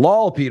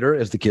 Lol, Peter,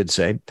 as the kids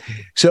say.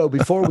 So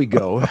before we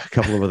go, a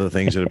couple of other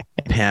things that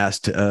have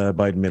passed.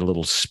 Biden made a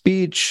little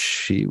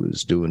speech. He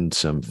was doing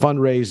some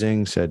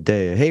fundraising, said,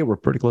 hey, we're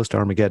pretty close to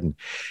Armageddon.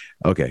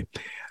 Okay.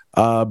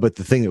 But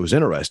the thing that was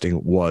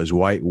interesting was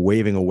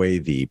waving away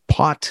the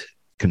pot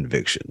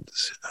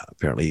convictions.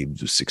 Apparently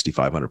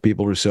 6,500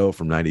 people or so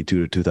from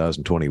 92 to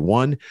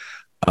 2021.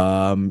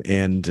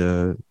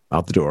 And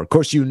out the door. Of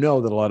course, you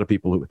know that a lot of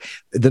people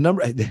the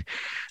number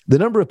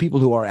of people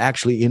who are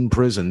actually in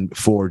prison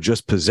for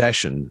just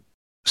possession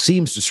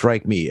seems to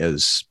strike me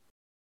as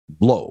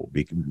low.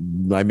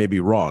 I may be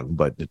wrong,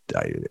 but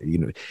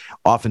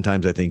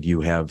oftentimes I think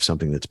you have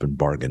something that's been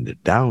bargained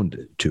down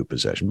to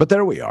possession. But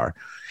there we are.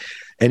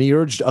 And he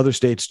urged other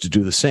states to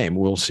do the same.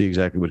 We'll see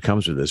exactly what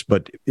comes of this.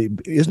 But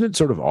isn't it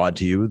sort of odd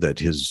to you that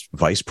his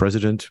vice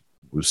president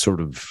was sort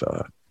of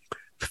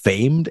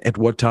famed at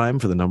what time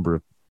for the number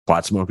of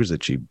pot smokers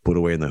that she put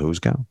away in the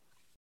hoosgow?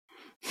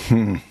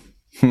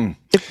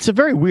 It's a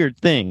very weird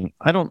thing.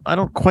 I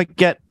don't quite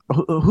get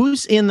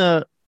who's in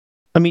the.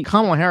 I mean,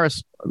 Kamala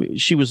Harris,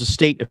 she was a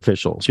state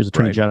official. She was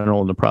attorney general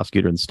and the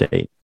prosecutor in the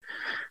state.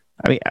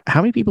 I mean,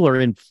 how many people are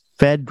in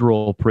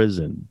federal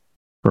prison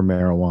for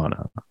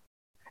marijuana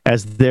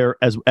as their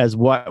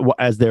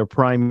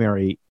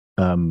primary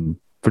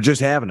for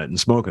just having it and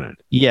smoking it?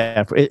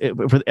 Yeah,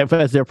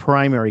 as their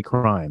primary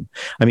crime.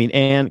 I mean,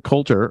 Ann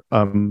Coulter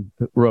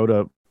wrote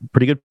a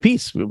pretty good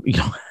piece,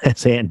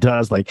 as Ann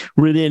does, like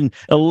within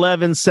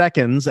 11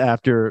 seconds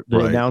after the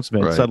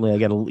announcement, suddenly I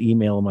get an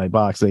email in my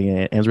box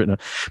saying Ann's written.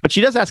 But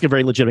she does ask a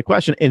very legitimate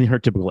question in her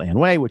typical Ann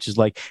way, which is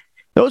like,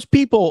 those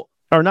people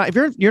are not,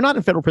 if you're not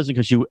in federal prison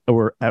because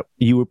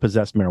you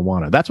possessed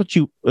marijuana. That's what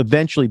you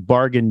eventually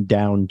bargained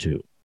down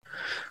to.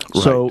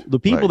 So the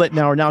people that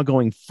are now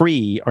going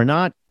free are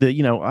not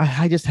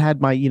I just had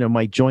my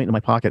my joint in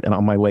my pocket and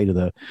on my way to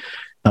the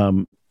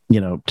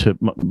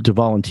to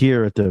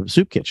volunteer at the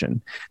soup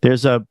kitchen.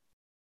 There's a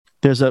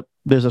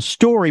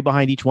story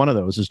behind each one of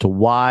those as to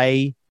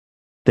why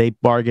they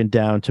bargained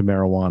down to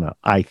marijuana.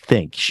 I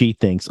think she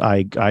thinks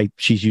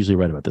she's usually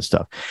right about this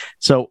stuff.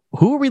 So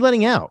who are we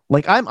letting out?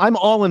 Like I'm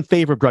all in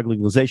favor of drug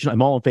legalization.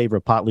 I'm all in favor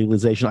of pot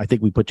legalization. I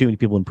think we put too many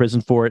people in prison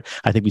for it.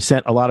 I think we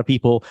sent a lot of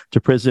people to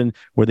prison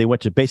where they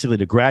went to basically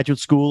to graduate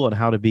school on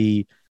how to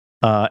be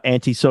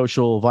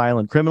antisocial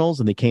violent criminals,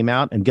 and they came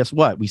out, and guess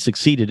what? We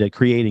succeeded at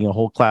creating a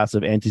whole class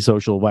of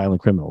antisocial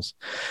violent criminals.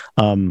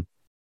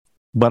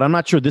 But I'm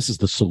not sure this is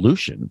the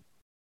solution.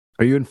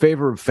 Are you in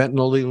favor of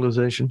fentanyl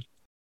legalization?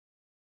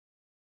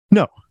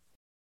 No.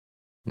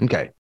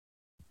 Okay.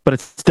 But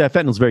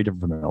fentanyl is very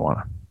different from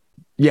marijuana.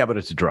 Yeah, but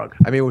it's a drug.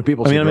 I mean, when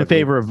people I'm in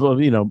favor of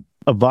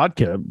a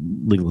vodka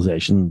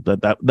legalization.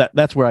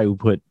 That's where I would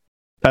put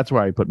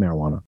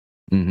marijuana.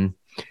 Mm-hmm.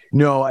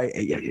 No,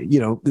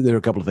 there are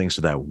a couple of things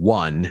to that.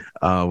 One,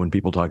 when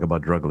people talk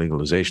about drug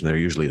legalization, there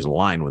usually is a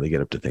line when they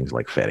get up to things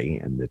like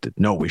Fetty, and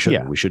no, we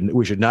shouldn't. Yeah.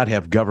 We should not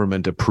have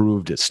government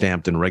approved,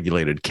 stamped, and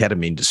regulated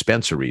ketamine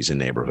dispensaries in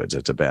neighborhoods.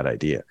 That's a bad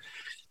idea.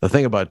 The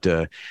thing about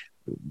the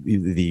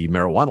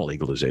marijuana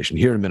legalization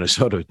here in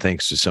Minnesota,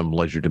 thanks to some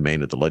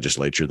legerdemain at the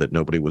legislature that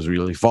nobody was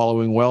really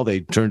following well,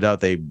 turned out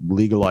they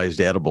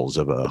legalized edibles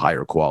of a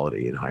higher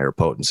quality and higher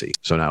potency.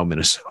 So now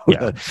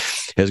Minnesota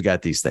has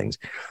got these things.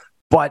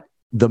 But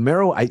the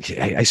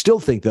marijuana, I still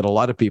think that a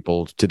lot of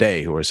people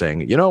today who are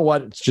saying, you know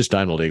what, it's just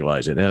time to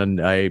legalize it, and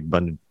I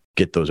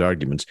get those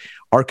arguments,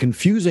 are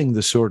confusing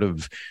the sort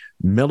of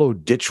mellow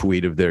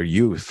ditchweed of their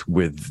youth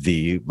with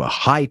the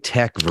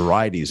high-tech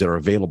varieties that are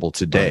available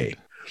today.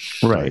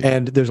 Right.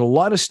 And there's a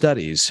lot of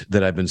studies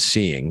that I've been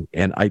seeing,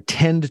 and I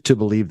tend to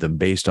believe them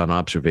based on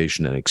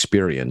observation and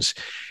experience,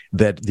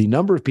 that the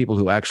number of people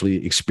who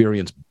actually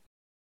experience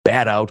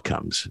bad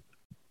outcomes,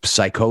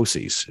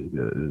 psychoses,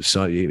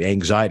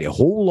 anxiety, a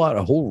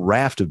whole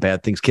raft of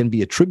bad things can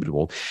be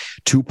attributable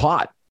to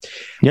pot.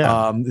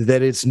 Yeah.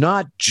 That it's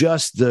not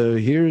just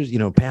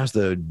pass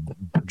the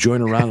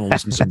joint around and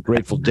listen to some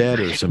Grateful Dead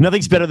or some.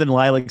 Nothing's better than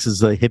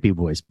Lilacs' hippie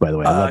voice, by the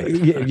way. I love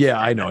it. Yeah,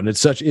 I know, and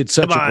it's such a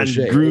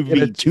cliche.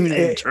 Groovy, tune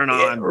in, turn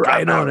on.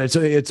 I know, and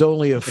it's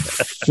only a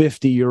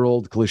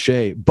 50-year-old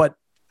cliche, but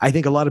I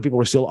think a lot of people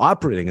are still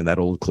operating in that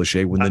old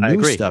cliche when the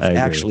new stuff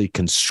actually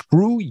can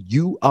screw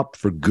you up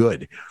for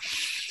good.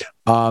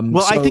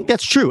 I think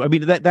that's true. I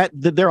mean, that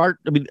there are.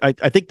 I mean, I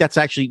think that's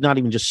actually not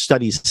even just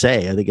studies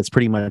say. I think it's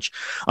pretty much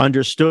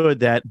understood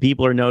that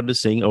people are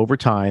noticing over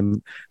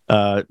time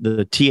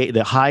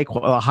the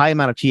high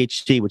amount of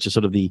THC, which is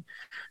sort of the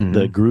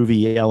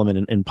groovy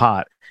element in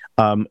pot,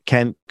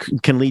 can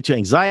lead to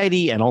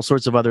anxiety and all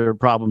sorts of other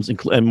problems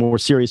and more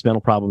serious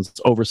mental problems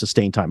over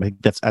sustained time. I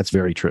think that's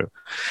very true.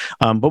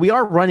 But we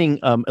are running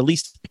at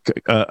least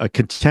a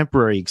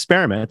contemporary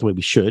experiment, the way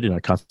we should in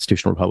our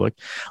constitutional republic,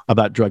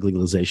 about drug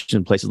legalization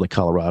in places like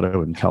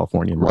Colorado and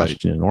California and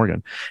Washington and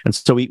Oregon. And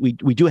so we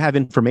do have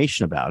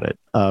information about it.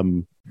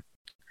 And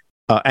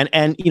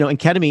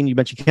ketamine, you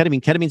mentioned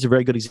ketamine. Ketamine is a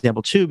very good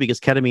example too, because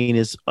ketamine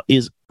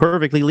is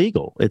perfectly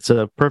legal. It's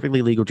a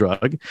perfectly legal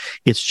drug.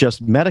 It's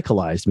just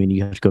medicalized, meaning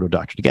you have to go to a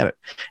doctor to get it.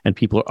 And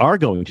people are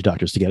going to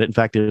doctors to get it. In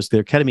fact, there are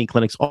ketamine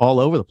clinics all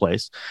over the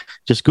place.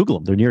 Just Google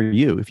them; they're near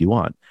you if you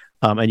want.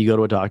 And you go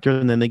to a doctor,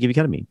 and then they give you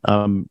ketamine.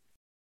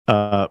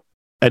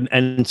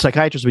 And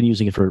psychiatrists have been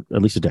using it for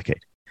at least a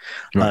decade.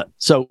 Right.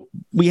 So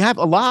we have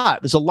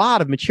there's a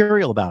lot of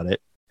material about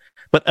it.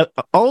 But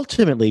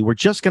ultimately, we're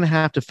just going to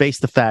have to face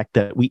the fact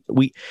that we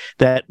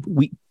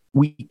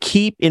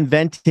keep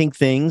inventing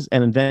things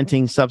and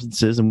inventing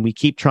substances, and we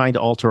keep trying to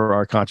alter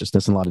our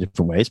consciousness in a lot of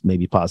different ways,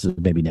 maybe positive,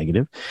 maybe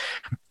negative.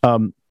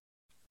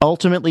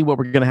 Ultimately, what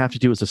we're going to have to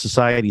do as a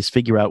society is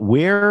figure out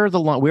where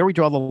we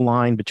draw the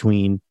line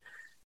between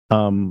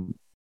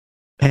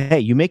hey,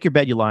 you make your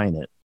bed, you lie in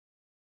it.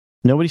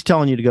 Nobody's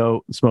telling you to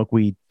go smoke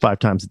weed 5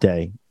 times a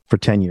day for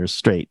 10 years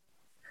straight.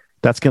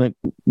 That's going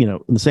to, in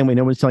the same way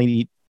nobody's telling you to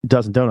eat a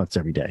dozen donuts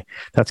every day.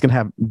 That's going to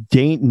have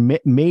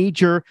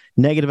major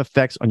negative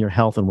effects on your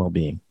health and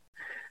well-being.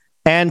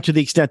 And to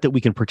the extent that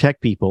we can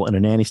protect people in a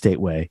nanny state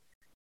way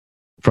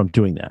from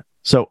doing that.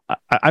 So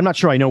I'm not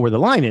sure I know where the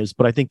line is,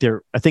 but I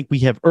think we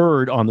have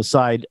erred on the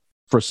side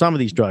for some of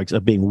these drugs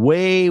of being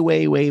way,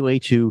 way, way, way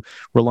too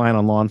reliant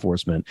on law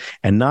enforcement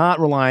and not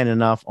relying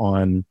enough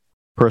on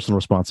personal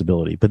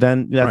responsibility. But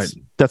then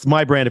that's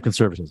my brand of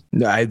conservatism.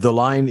 The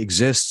line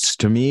exists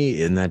to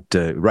me in that,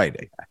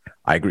 right.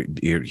 I agree.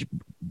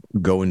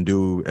 Go and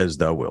do as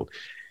thou wilt.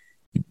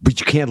 But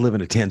you can't live in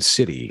a tent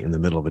city in the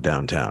middle of a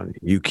downtown.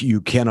 You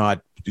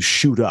cannot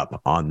shoot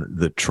up on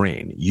the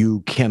train.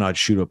 You cannot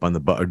shoot up on the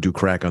bus or do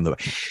crack on the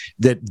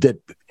that.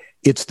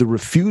 It's the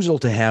refusal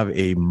to have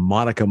a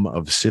modicum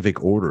of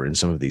civic order in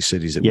some of these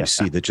cities that we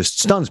see that just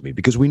stuns me,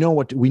 because we know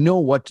what to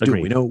do.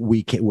 We know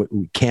what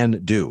we can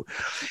do,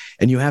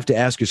 and you have to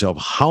ask yourself,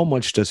 how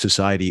much does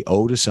society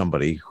owe to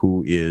somebody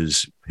who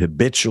is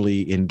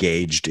habitually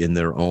engaged in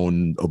their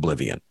own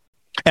oblivion?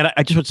 And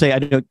I just would say, I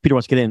know Peter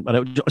wants to get in, but I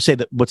would say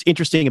that what's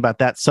interesting about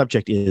that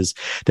subject is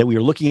that we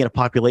are looking at a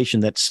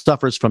population that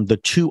suffers from the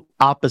two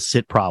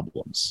opposite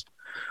problems.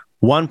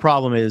 One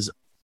problem is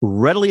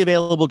readily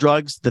available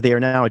drugs that they are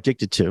now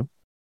addicted to.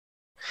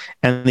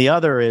 And the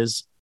other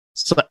is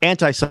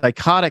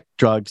antipsychotic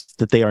drugs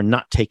that they are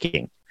not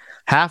taking.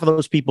 Half of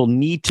those people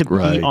need to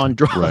be on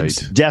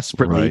drugs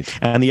desperately,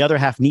 and the other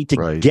half need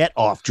to get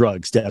off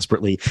drugs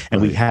desperately.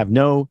 And we have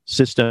no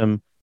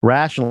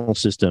rational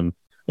system,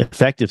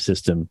 effective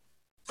system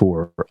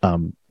for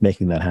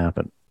making that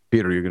happen.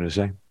 Peter, you're going to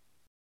say?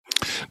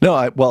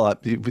 No,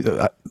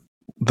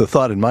 the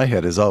thought in my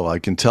head is, I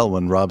can tell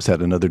when Rob's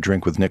had another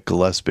drink with Nick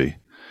Gillespie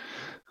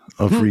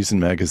of Reason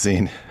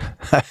Magazine.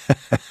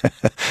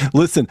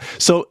 Listen,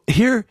 so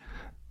here,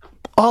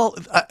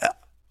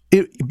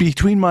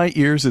 between my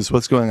ears is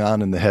what's going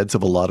on in the heads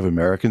of a lot of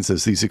Americans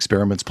as these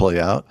experiments play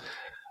out.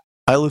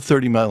 I live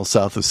 30 miles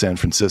south of San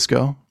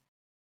Francisco,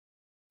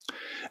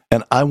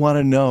 and I want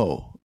to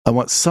know, I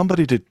want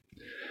somebody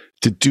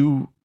to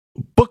do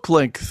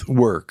book-length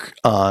work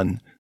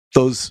on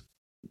those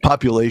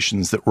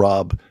populations that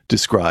Rob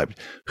described.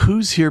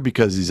 Who's here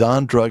because he's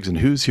on drugs, and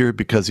who's here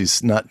because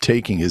he's not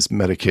taking his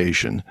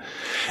medication?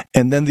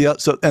 And then the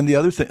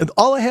other thing,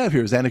 all I have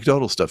here is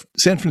anecdotal stuff.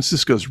 San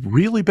Francisco's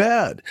really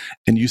bad,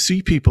 and you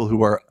see people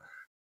who are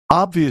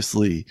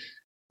obviously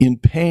in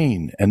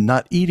pain and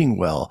not eating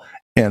well,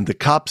 and the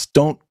cops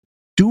don't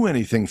do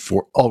anything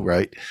for all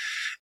right.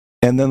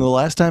 And then the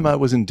last time I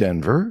was in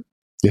Denver,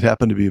 it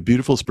happened to be a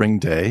beautiful spring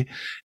day,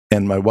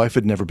 and my wife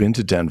had never been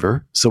to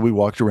Denver, so we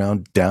walked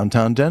around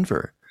downtown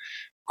Denver.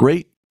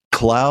 Great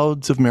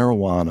clouds of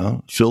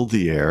marijuana filled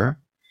the air.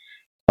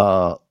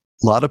 A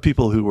lot of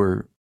people who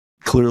were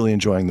clearly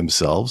enjoying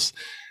themselves,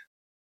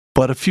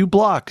 but a few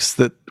blocks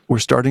that were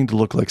starting to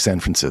look like San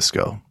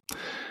Francisco.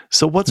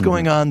 So what's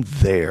going on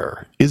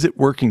there? Is it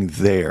working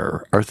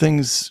there? Are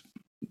things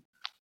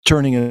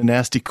turning a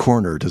nasty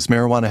corner? Does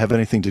marijuana have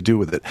anything to do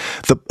with it?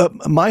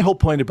 My whole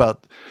point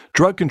about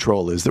drug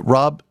control is that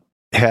Rob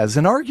has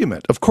an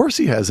argument. Of course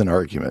he has an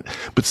argument,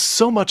 but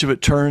so much of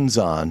it turns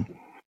on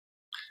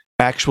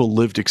actual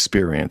lived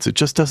experience. It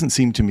just doesn't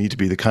seem to me to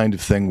be the kind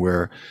of thing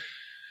where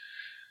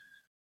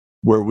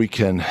we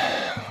can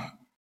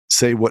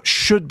say what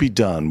should be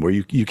done, where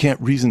you can't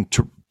reason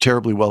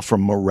terribly well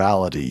from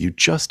morality. You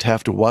just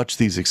have to watch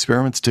these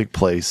experiments take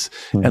place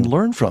and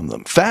learn from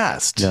them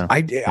fast. Yeah.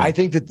 I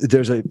think that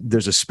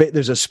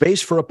there's a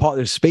space for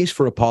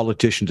a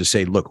politician to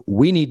say, look,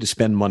 we need to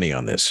spend money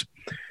on this.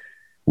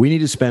 We need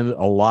to spend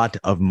a lot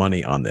of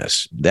money on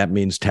this. That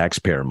means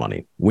taxpayer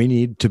money. We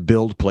need to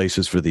build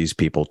places for these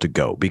people to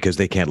go because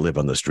they can't live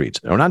on the streets.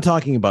 We're not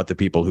talking about the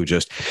people who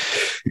just,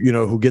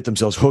 who get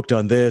themselves hooked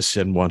on this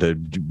and want to,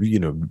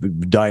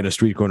 die in a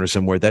street corner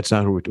somewhere. That's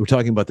not who we're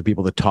talking about. The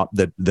people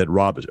that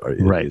Rob is.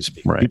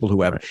 Right. People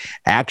who have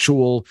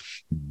actual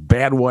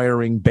bad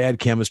wiring, bad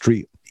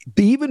chemistry.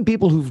 Even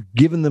people who've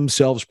given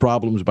themselves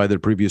problems by their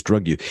previous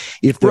drug use.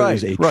 If there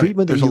is a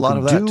treatment that you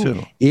can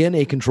do in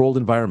a controlled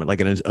environment,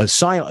 like an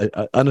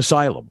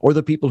asylum, or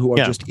the people who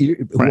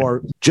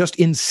are just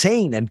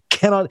insane and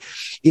cannot,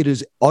 it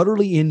is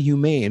utterly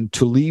inhumane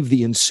to leave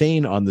the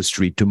insane on the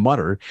street to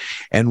mutter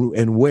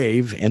and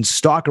wave and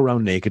stalk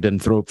around naked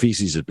and throw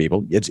feces at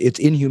people. It's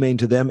inhumane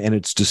to them, and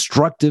it's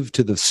destructive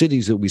to the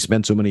cities that we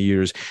spent so many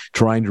years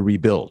trying to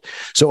rebuild.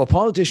 So a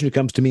politician who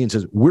comes to me and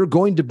says, we're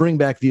going to bring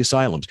back the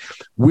asylums.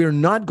 We're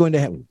not going to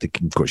have,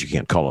 of course, you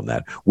can't call them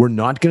that. We're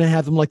not going to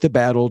have them like the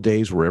bad old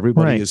days where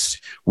everybody is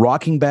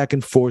rocking back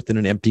and forth in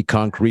an empty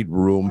concrete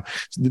room,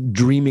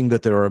 dreaming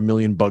that there are a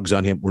million bugs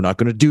on him. We're not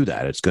going to do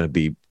that. It's going to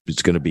be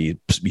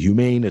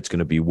humane. It's going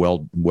to be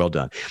well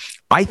done.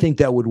 I think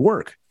that would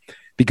work,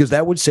 because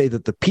that would say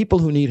that the people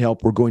who need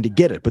help, we're going to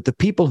get it. But the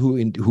people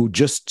who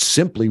just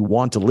simply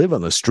want to live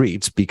on the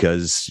streets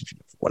because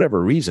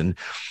whatever reason,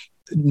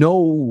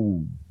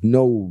 no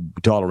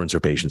tolerance or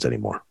patience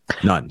anymore.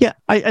 None. Yeah,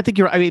 I think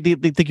you're. I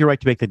think you're right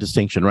to make the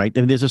distinction, right?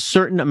 And there's a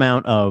certain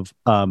amount of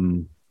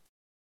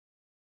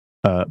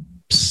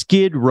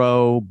Skid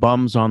Row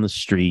bums on the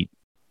street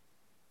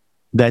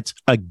that's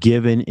a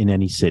given in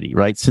any city,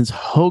 right? Since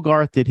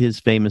Hogarth did his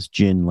famous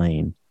Gin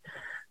Lane,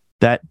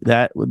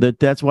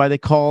 that's why they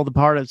call the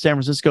part of San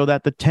Francisco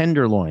that the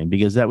Tenderloin,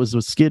 because that was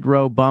the Skid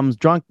Row bums.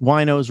 Drunk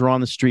winos were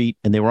on the street,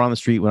 and they were on the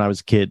street when I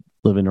was a kid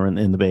living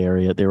in the Bay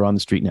Area. They were on the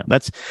street now.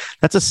 That's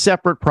a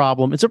separate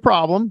problem. It's a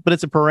problem, but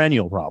it's a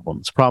perennial problem.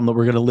 It's a problem that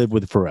we're going to live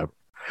with forever.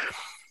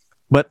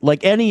 But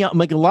like a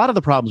lot of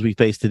the problems we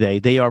face today,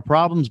 they are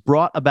problems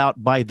brought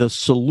about by the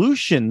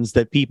solutions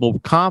that people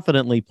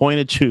confidently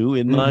pointed to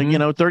in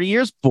 30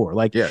 years before.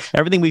 Like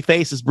everything we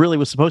face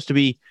was supposed to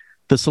be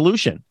the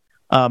solution.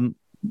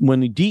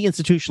 When we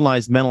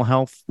deinstitutionalized mental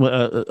health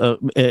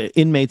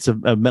inmates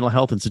of mental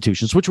health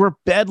institutions, which were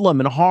bedlam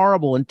and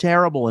horrible and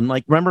terrible, and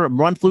like remember,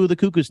 one flew the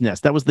cuckoo's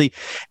nest. That was the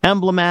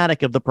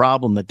emblematic of the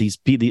problem that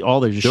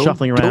they're just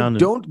shuffling around.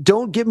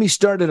 Don't get me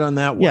started on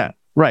that one. Yeah.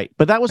 Right,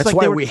 but that's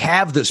why we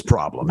have this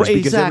problem. Right,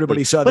 because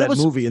everybody saw that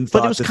movie and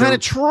thought, but it was kind of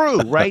true,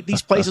 right?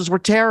 These places were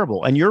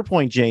terrible. And your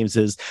point, James,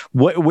 is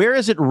where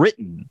is it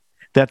written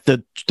that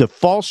the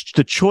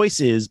choice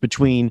is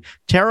between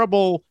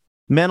terrible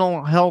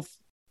mental health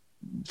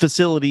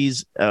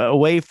facilities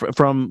away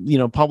from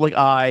public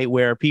eye,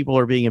 where people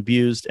are being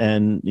abused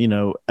and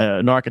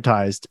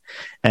narcotized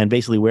and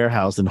basically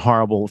warehoused in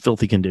horrible,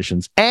 filthy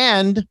conditions,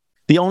 and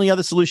the only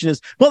other solution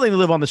is, well, they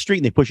live on the street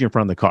and they push you in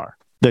front of the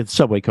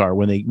subway car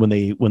when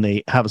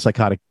they have a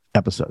psychotic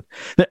episode.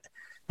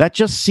 That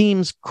just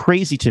seems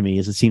crazy to me,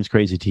 as it seems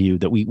crazy to you,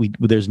 that we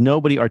there's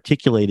nobody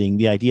articulating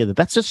the idea that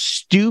that's a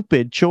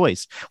stupid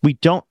choice. We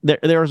don't.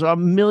 There's a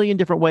million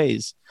different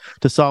ways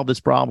to solve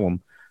this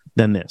problem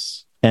than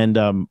this. And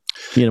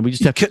we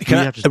just have to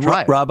try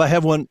it. Rob, I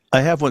have one.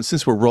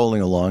 Since we're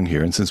rolling along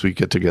here, and since we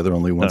get together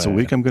only once a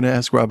week, I'm going to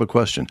ask Rob a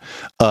question,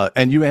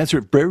 and you answer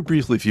it very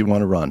briefly if you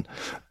want to run.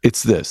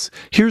 It's this.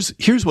 Here's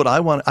what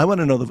I want. I want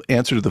to know the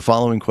answer to the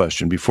following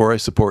question before I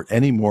support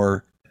any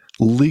more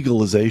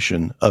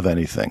legalization of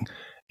anything.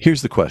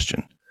 Here's the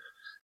question.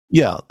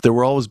 Yeah, there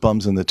were always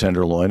bums in the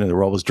Tenderloin, and there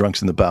were always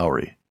drunks in the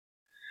Bowery,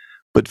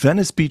 but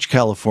Venice Beach,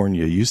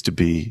 California, used to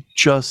be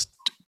just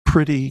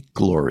pretty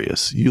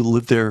glorious. You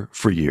lived there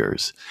for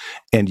years,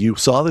 and you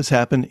saw this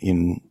happen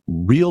in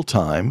real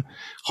time.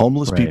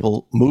 Homeless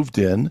people moved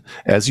in.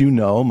 As you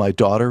know, my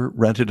daughter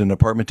rented an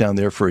apartment down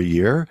there for a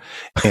year,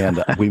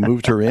 and we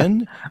moved her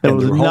in. It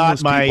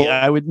was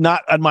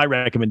not my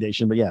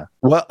recommendation, but yeah.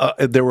 Well,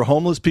 there were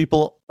homeless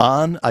people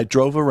I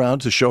drove around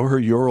to show her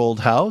your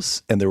old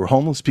house, and there were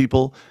homeless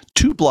people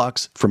 2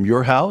 blocks from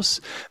your house.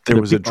 There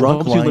was a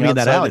drunk lying living in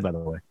that alley, by the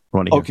way.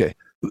 Okay.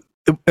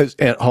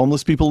 And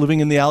homeless people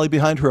living in the alley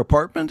behind her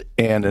apartment,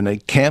 and an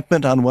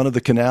encampment on one of the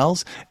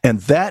canals,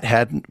 and that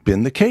hadn't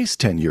been the case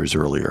 10 years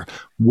earlier.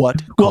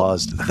 What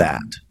caused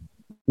that?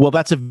 Well,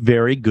 that's a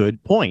very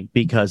good point,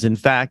 because in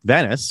fact,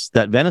 Venice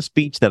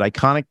Beach, that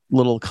iconic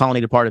little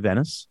colony part of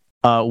Venice,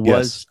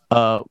 was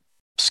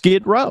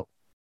Skid Row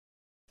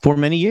for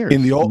many years.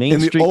 In the old days.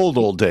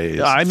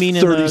 I mean,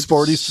 30s, in the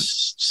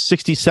 40s,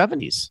 60s,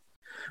 70s.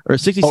 Or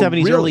 60s,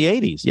 70s, really? early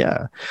 80s,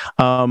 yeah.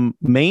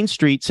 Main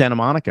Street, Santa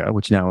Monica,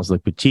 which now is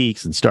like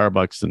boutiques and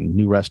Starbucks and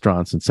new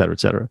restaurants, et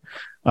cetera,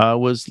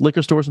 was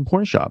liquor stores and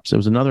porn shops. It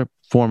was another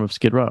form of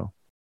Skid Row.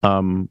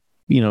 Kind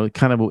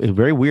of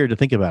very weird to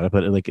think about it,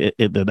 but like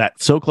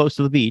that's so close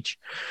to the beach,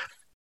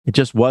 it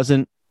just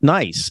wasn't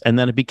nice. And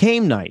then it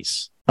became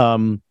nice.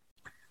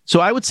 So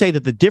I would say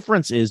that the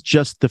difference is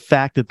just the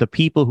fact that the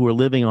people who are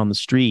living on the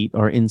street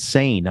are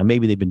insane. Now,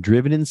 maybe they've been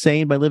driven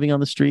insane by living on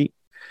the street.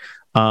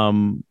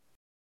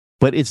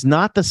 But it's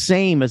not the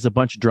same as a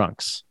bunch of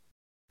drunks.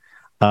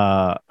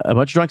 A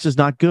bunch of drunks is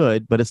not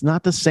good, but it's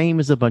not the same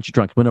as a bunch of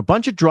drunks. When a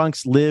bunch of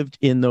drunks lived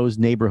in those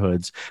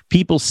neighborhoods,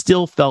 people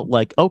still felt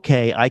like,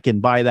 okay, I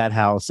can buy that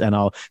house and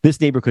this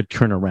neighborhood could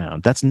turn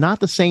around. That's not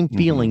the same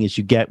feeling as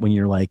you get when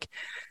you're like,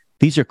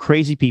 these are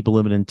crazy people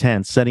living in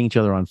tents, setting each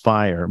other on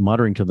fire,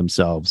 muttering to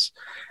themselves,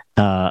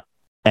 and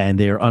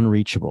they're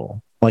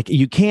unreachable. Like,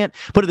 you can't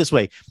put it this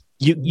way.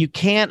 You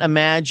can't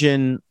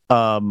imagine,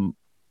 a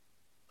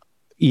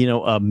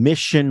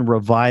mission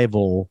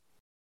revival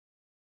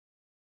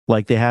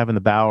like they have in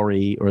the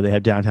Bowery, or they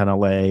have downtown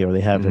LA, or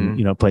they have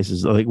in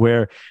places like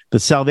where the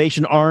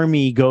Salvation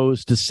Army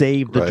goes to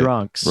save the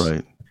drunks.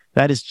 Right.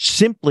 That is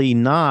simply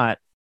not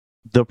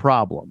the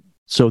problem.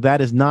 So that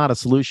is not a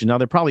solution. Now,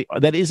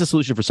 that is a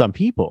solution for some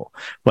people,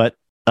 but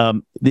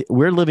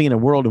we're living in a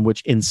world in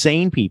which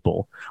insane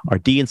people are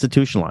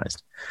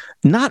deinstitutionalized.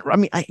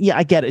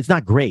 I get it. It's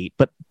not great,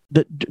 but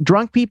the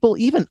drunk people,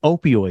 even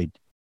opioid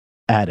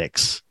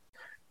addicts,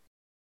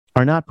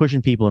 are not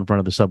pushing people in front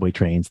of the subway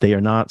trains. They are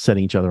not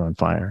setting each other on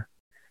fire.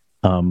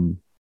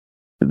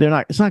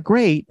 It's not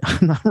great.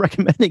 I'm not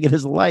recommending it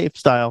as a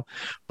lifestyle,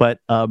 but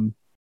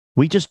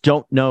we just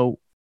don't know.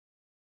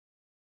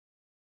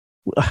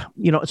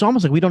 It's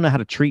almost like we don't know how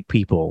to treat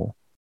people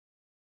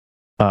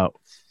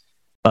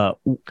No,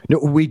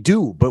 we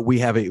do, but we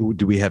have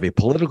a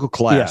political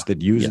class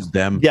that uses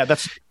them. Yeah,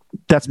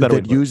 that's better.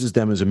 That uses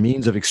them as a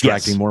means of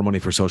extracting more money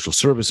for social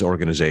service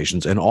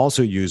organizations, and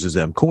also uses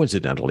them,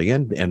 coincidentally,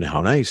 and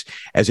how nice,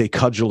 as a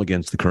cudgel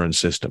against the current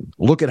system.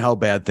 Look at how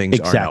bad things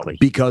are now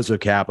because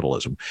of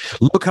capitalism.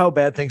 Look how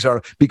bad things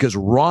are because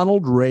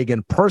Ronald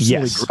Reagan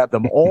personally grabbed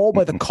them all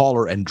by the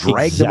collar and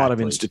dragged them out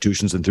of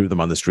institutions and threw them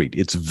on the street.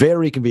 It's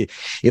very convenient.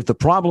 If the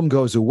problem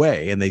goes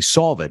away and they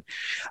solve it,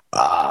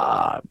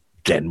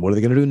 then what are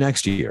they going to do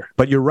next year?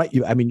 But you're right.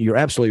 You're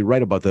absolutely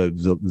right about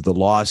the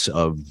loss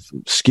of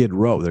Skid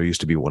Row. There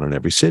used to be one in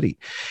every city.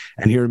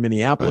 And here in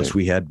Minneapolis,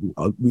 we had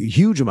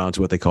huge amounts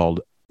of what they called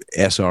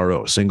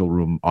SRO, single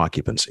room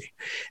occupancy.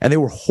 And they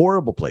were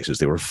horrible places.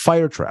 They were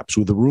fire traps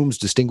with the rooms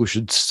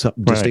distinguished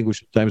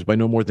times by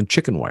no more than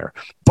chicken wire.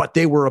 But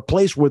they were a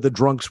place where the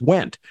drunks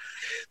went.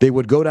 They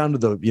would go down to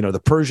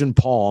the Persian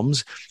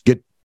Palms,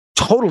 get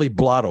totally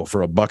blotto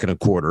for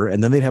 $1.25,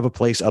 and then they'd have a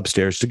place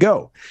upstairs to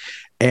go.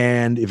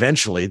 And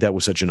eventually, that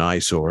was such an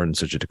eyesore and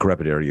such a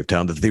decrepit area of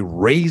town that they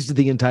raised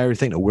the entire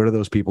thing. Now, where do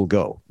those people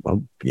go?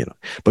 Well,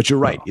 but you're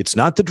right. It's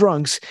not the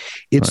drunks.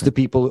 It's the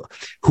people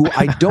who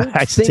I don't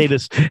I say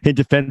this in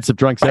defense of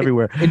drunks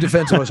everywhere. In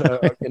defense of us.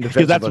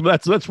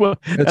 That's where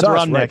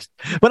I'm next.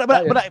 But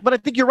I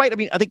think you're right. I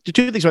mean, I think the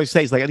two things I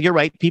say is, like, you're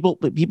right. People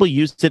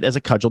used it as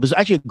a cudgel. There's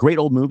actually a great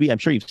old movie. I'm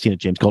sure you've seen it,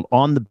 James, called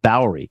On the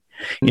Bowery,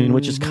 in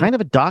which is kind of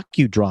a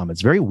docudrama.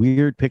 It's a very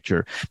weird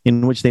picture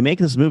in which they make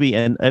this movie,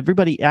 and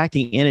everybody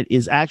acting in it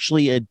is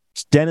actually a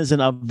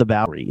denizen of the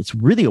Bowery. It's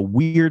really a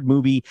weird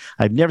movie.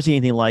 I've never seen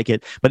anything like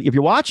it. But if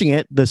you're watching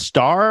it, the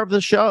star of the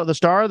show, the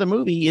star of the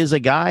movie, is a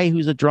guy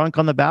who's a drunk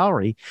on the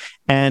Bowery,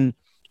 and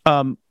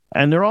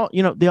they're all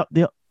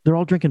they're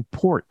all drinking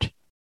port.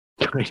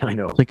 I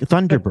know. It's like a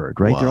Thunderbird,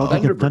 right? Wow. They're all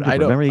drinking Thunderbird.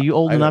 Remember, are you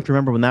old enough to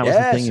remember when that was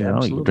the thing?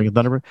 You drinking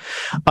Thunderbird.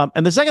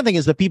 And the second thing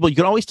is that you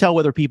can always tell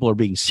whether people are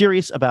being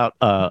serious about.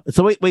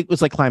 So wait,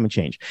 it's like climate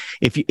change.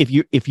 If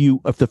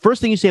the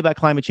first thing you say about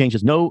climate change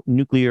is no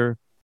nuclear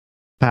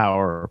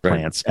power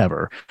plants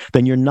ever,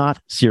 then you're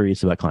not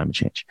serious about climate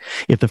change.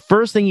 If the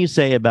first thing you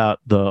say about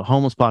the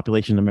homeless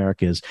population in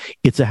America is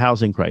it's a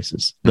housing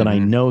crisis, then I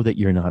know that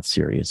you're not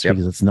serious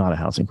because it's not a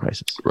housing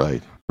crisis.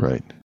 Right.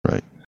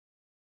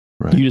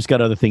 You just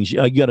got other things.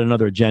 You got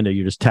another agenda.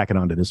 You're just tacking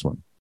onto this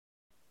one.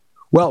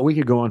 Well, we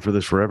could go on for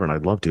this forever, and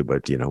I'd love to,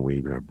 but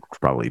we are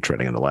probably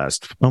treading on the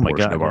last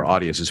portion of our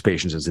audience's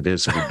patience as it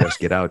is, so we best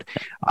get out.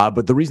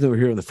 But the reason that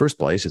we're here in the first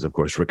place is, of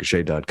course,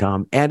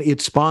 Ricochet.com, and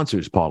its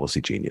sponsors, Policy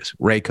Genius,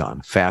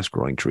 Raycon, Fast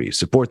Growing Trees.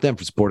 Support them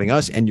for supporting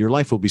us, and your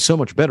life will be so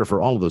much better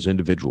for all of those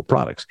individual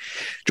products.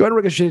 Join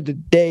Ricochet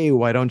today,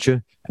 why don't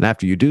you? And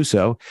after you do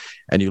so,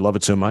 and you love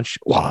it so much,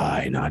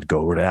 why not go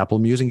over to Apple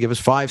Music and give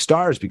us 5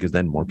 stars? Because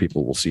then more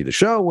people will see the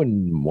show,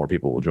 and more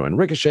people will join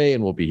Ricochet,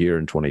 and we'll be here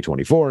in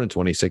 2024 and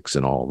 26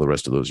 and all the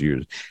rest of those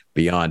years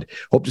beyond.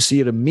 Hope to see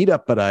you at a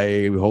meetup, but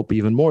I hope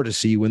even more to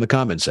see you in the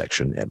comment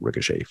section at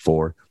Ricochet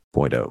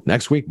 4.0.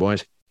 Next week,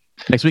 boys.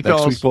 Next week,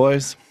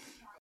 boys.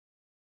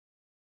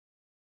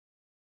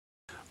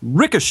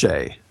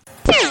 Ricochet.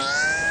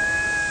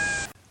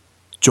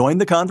 Join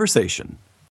the conversation.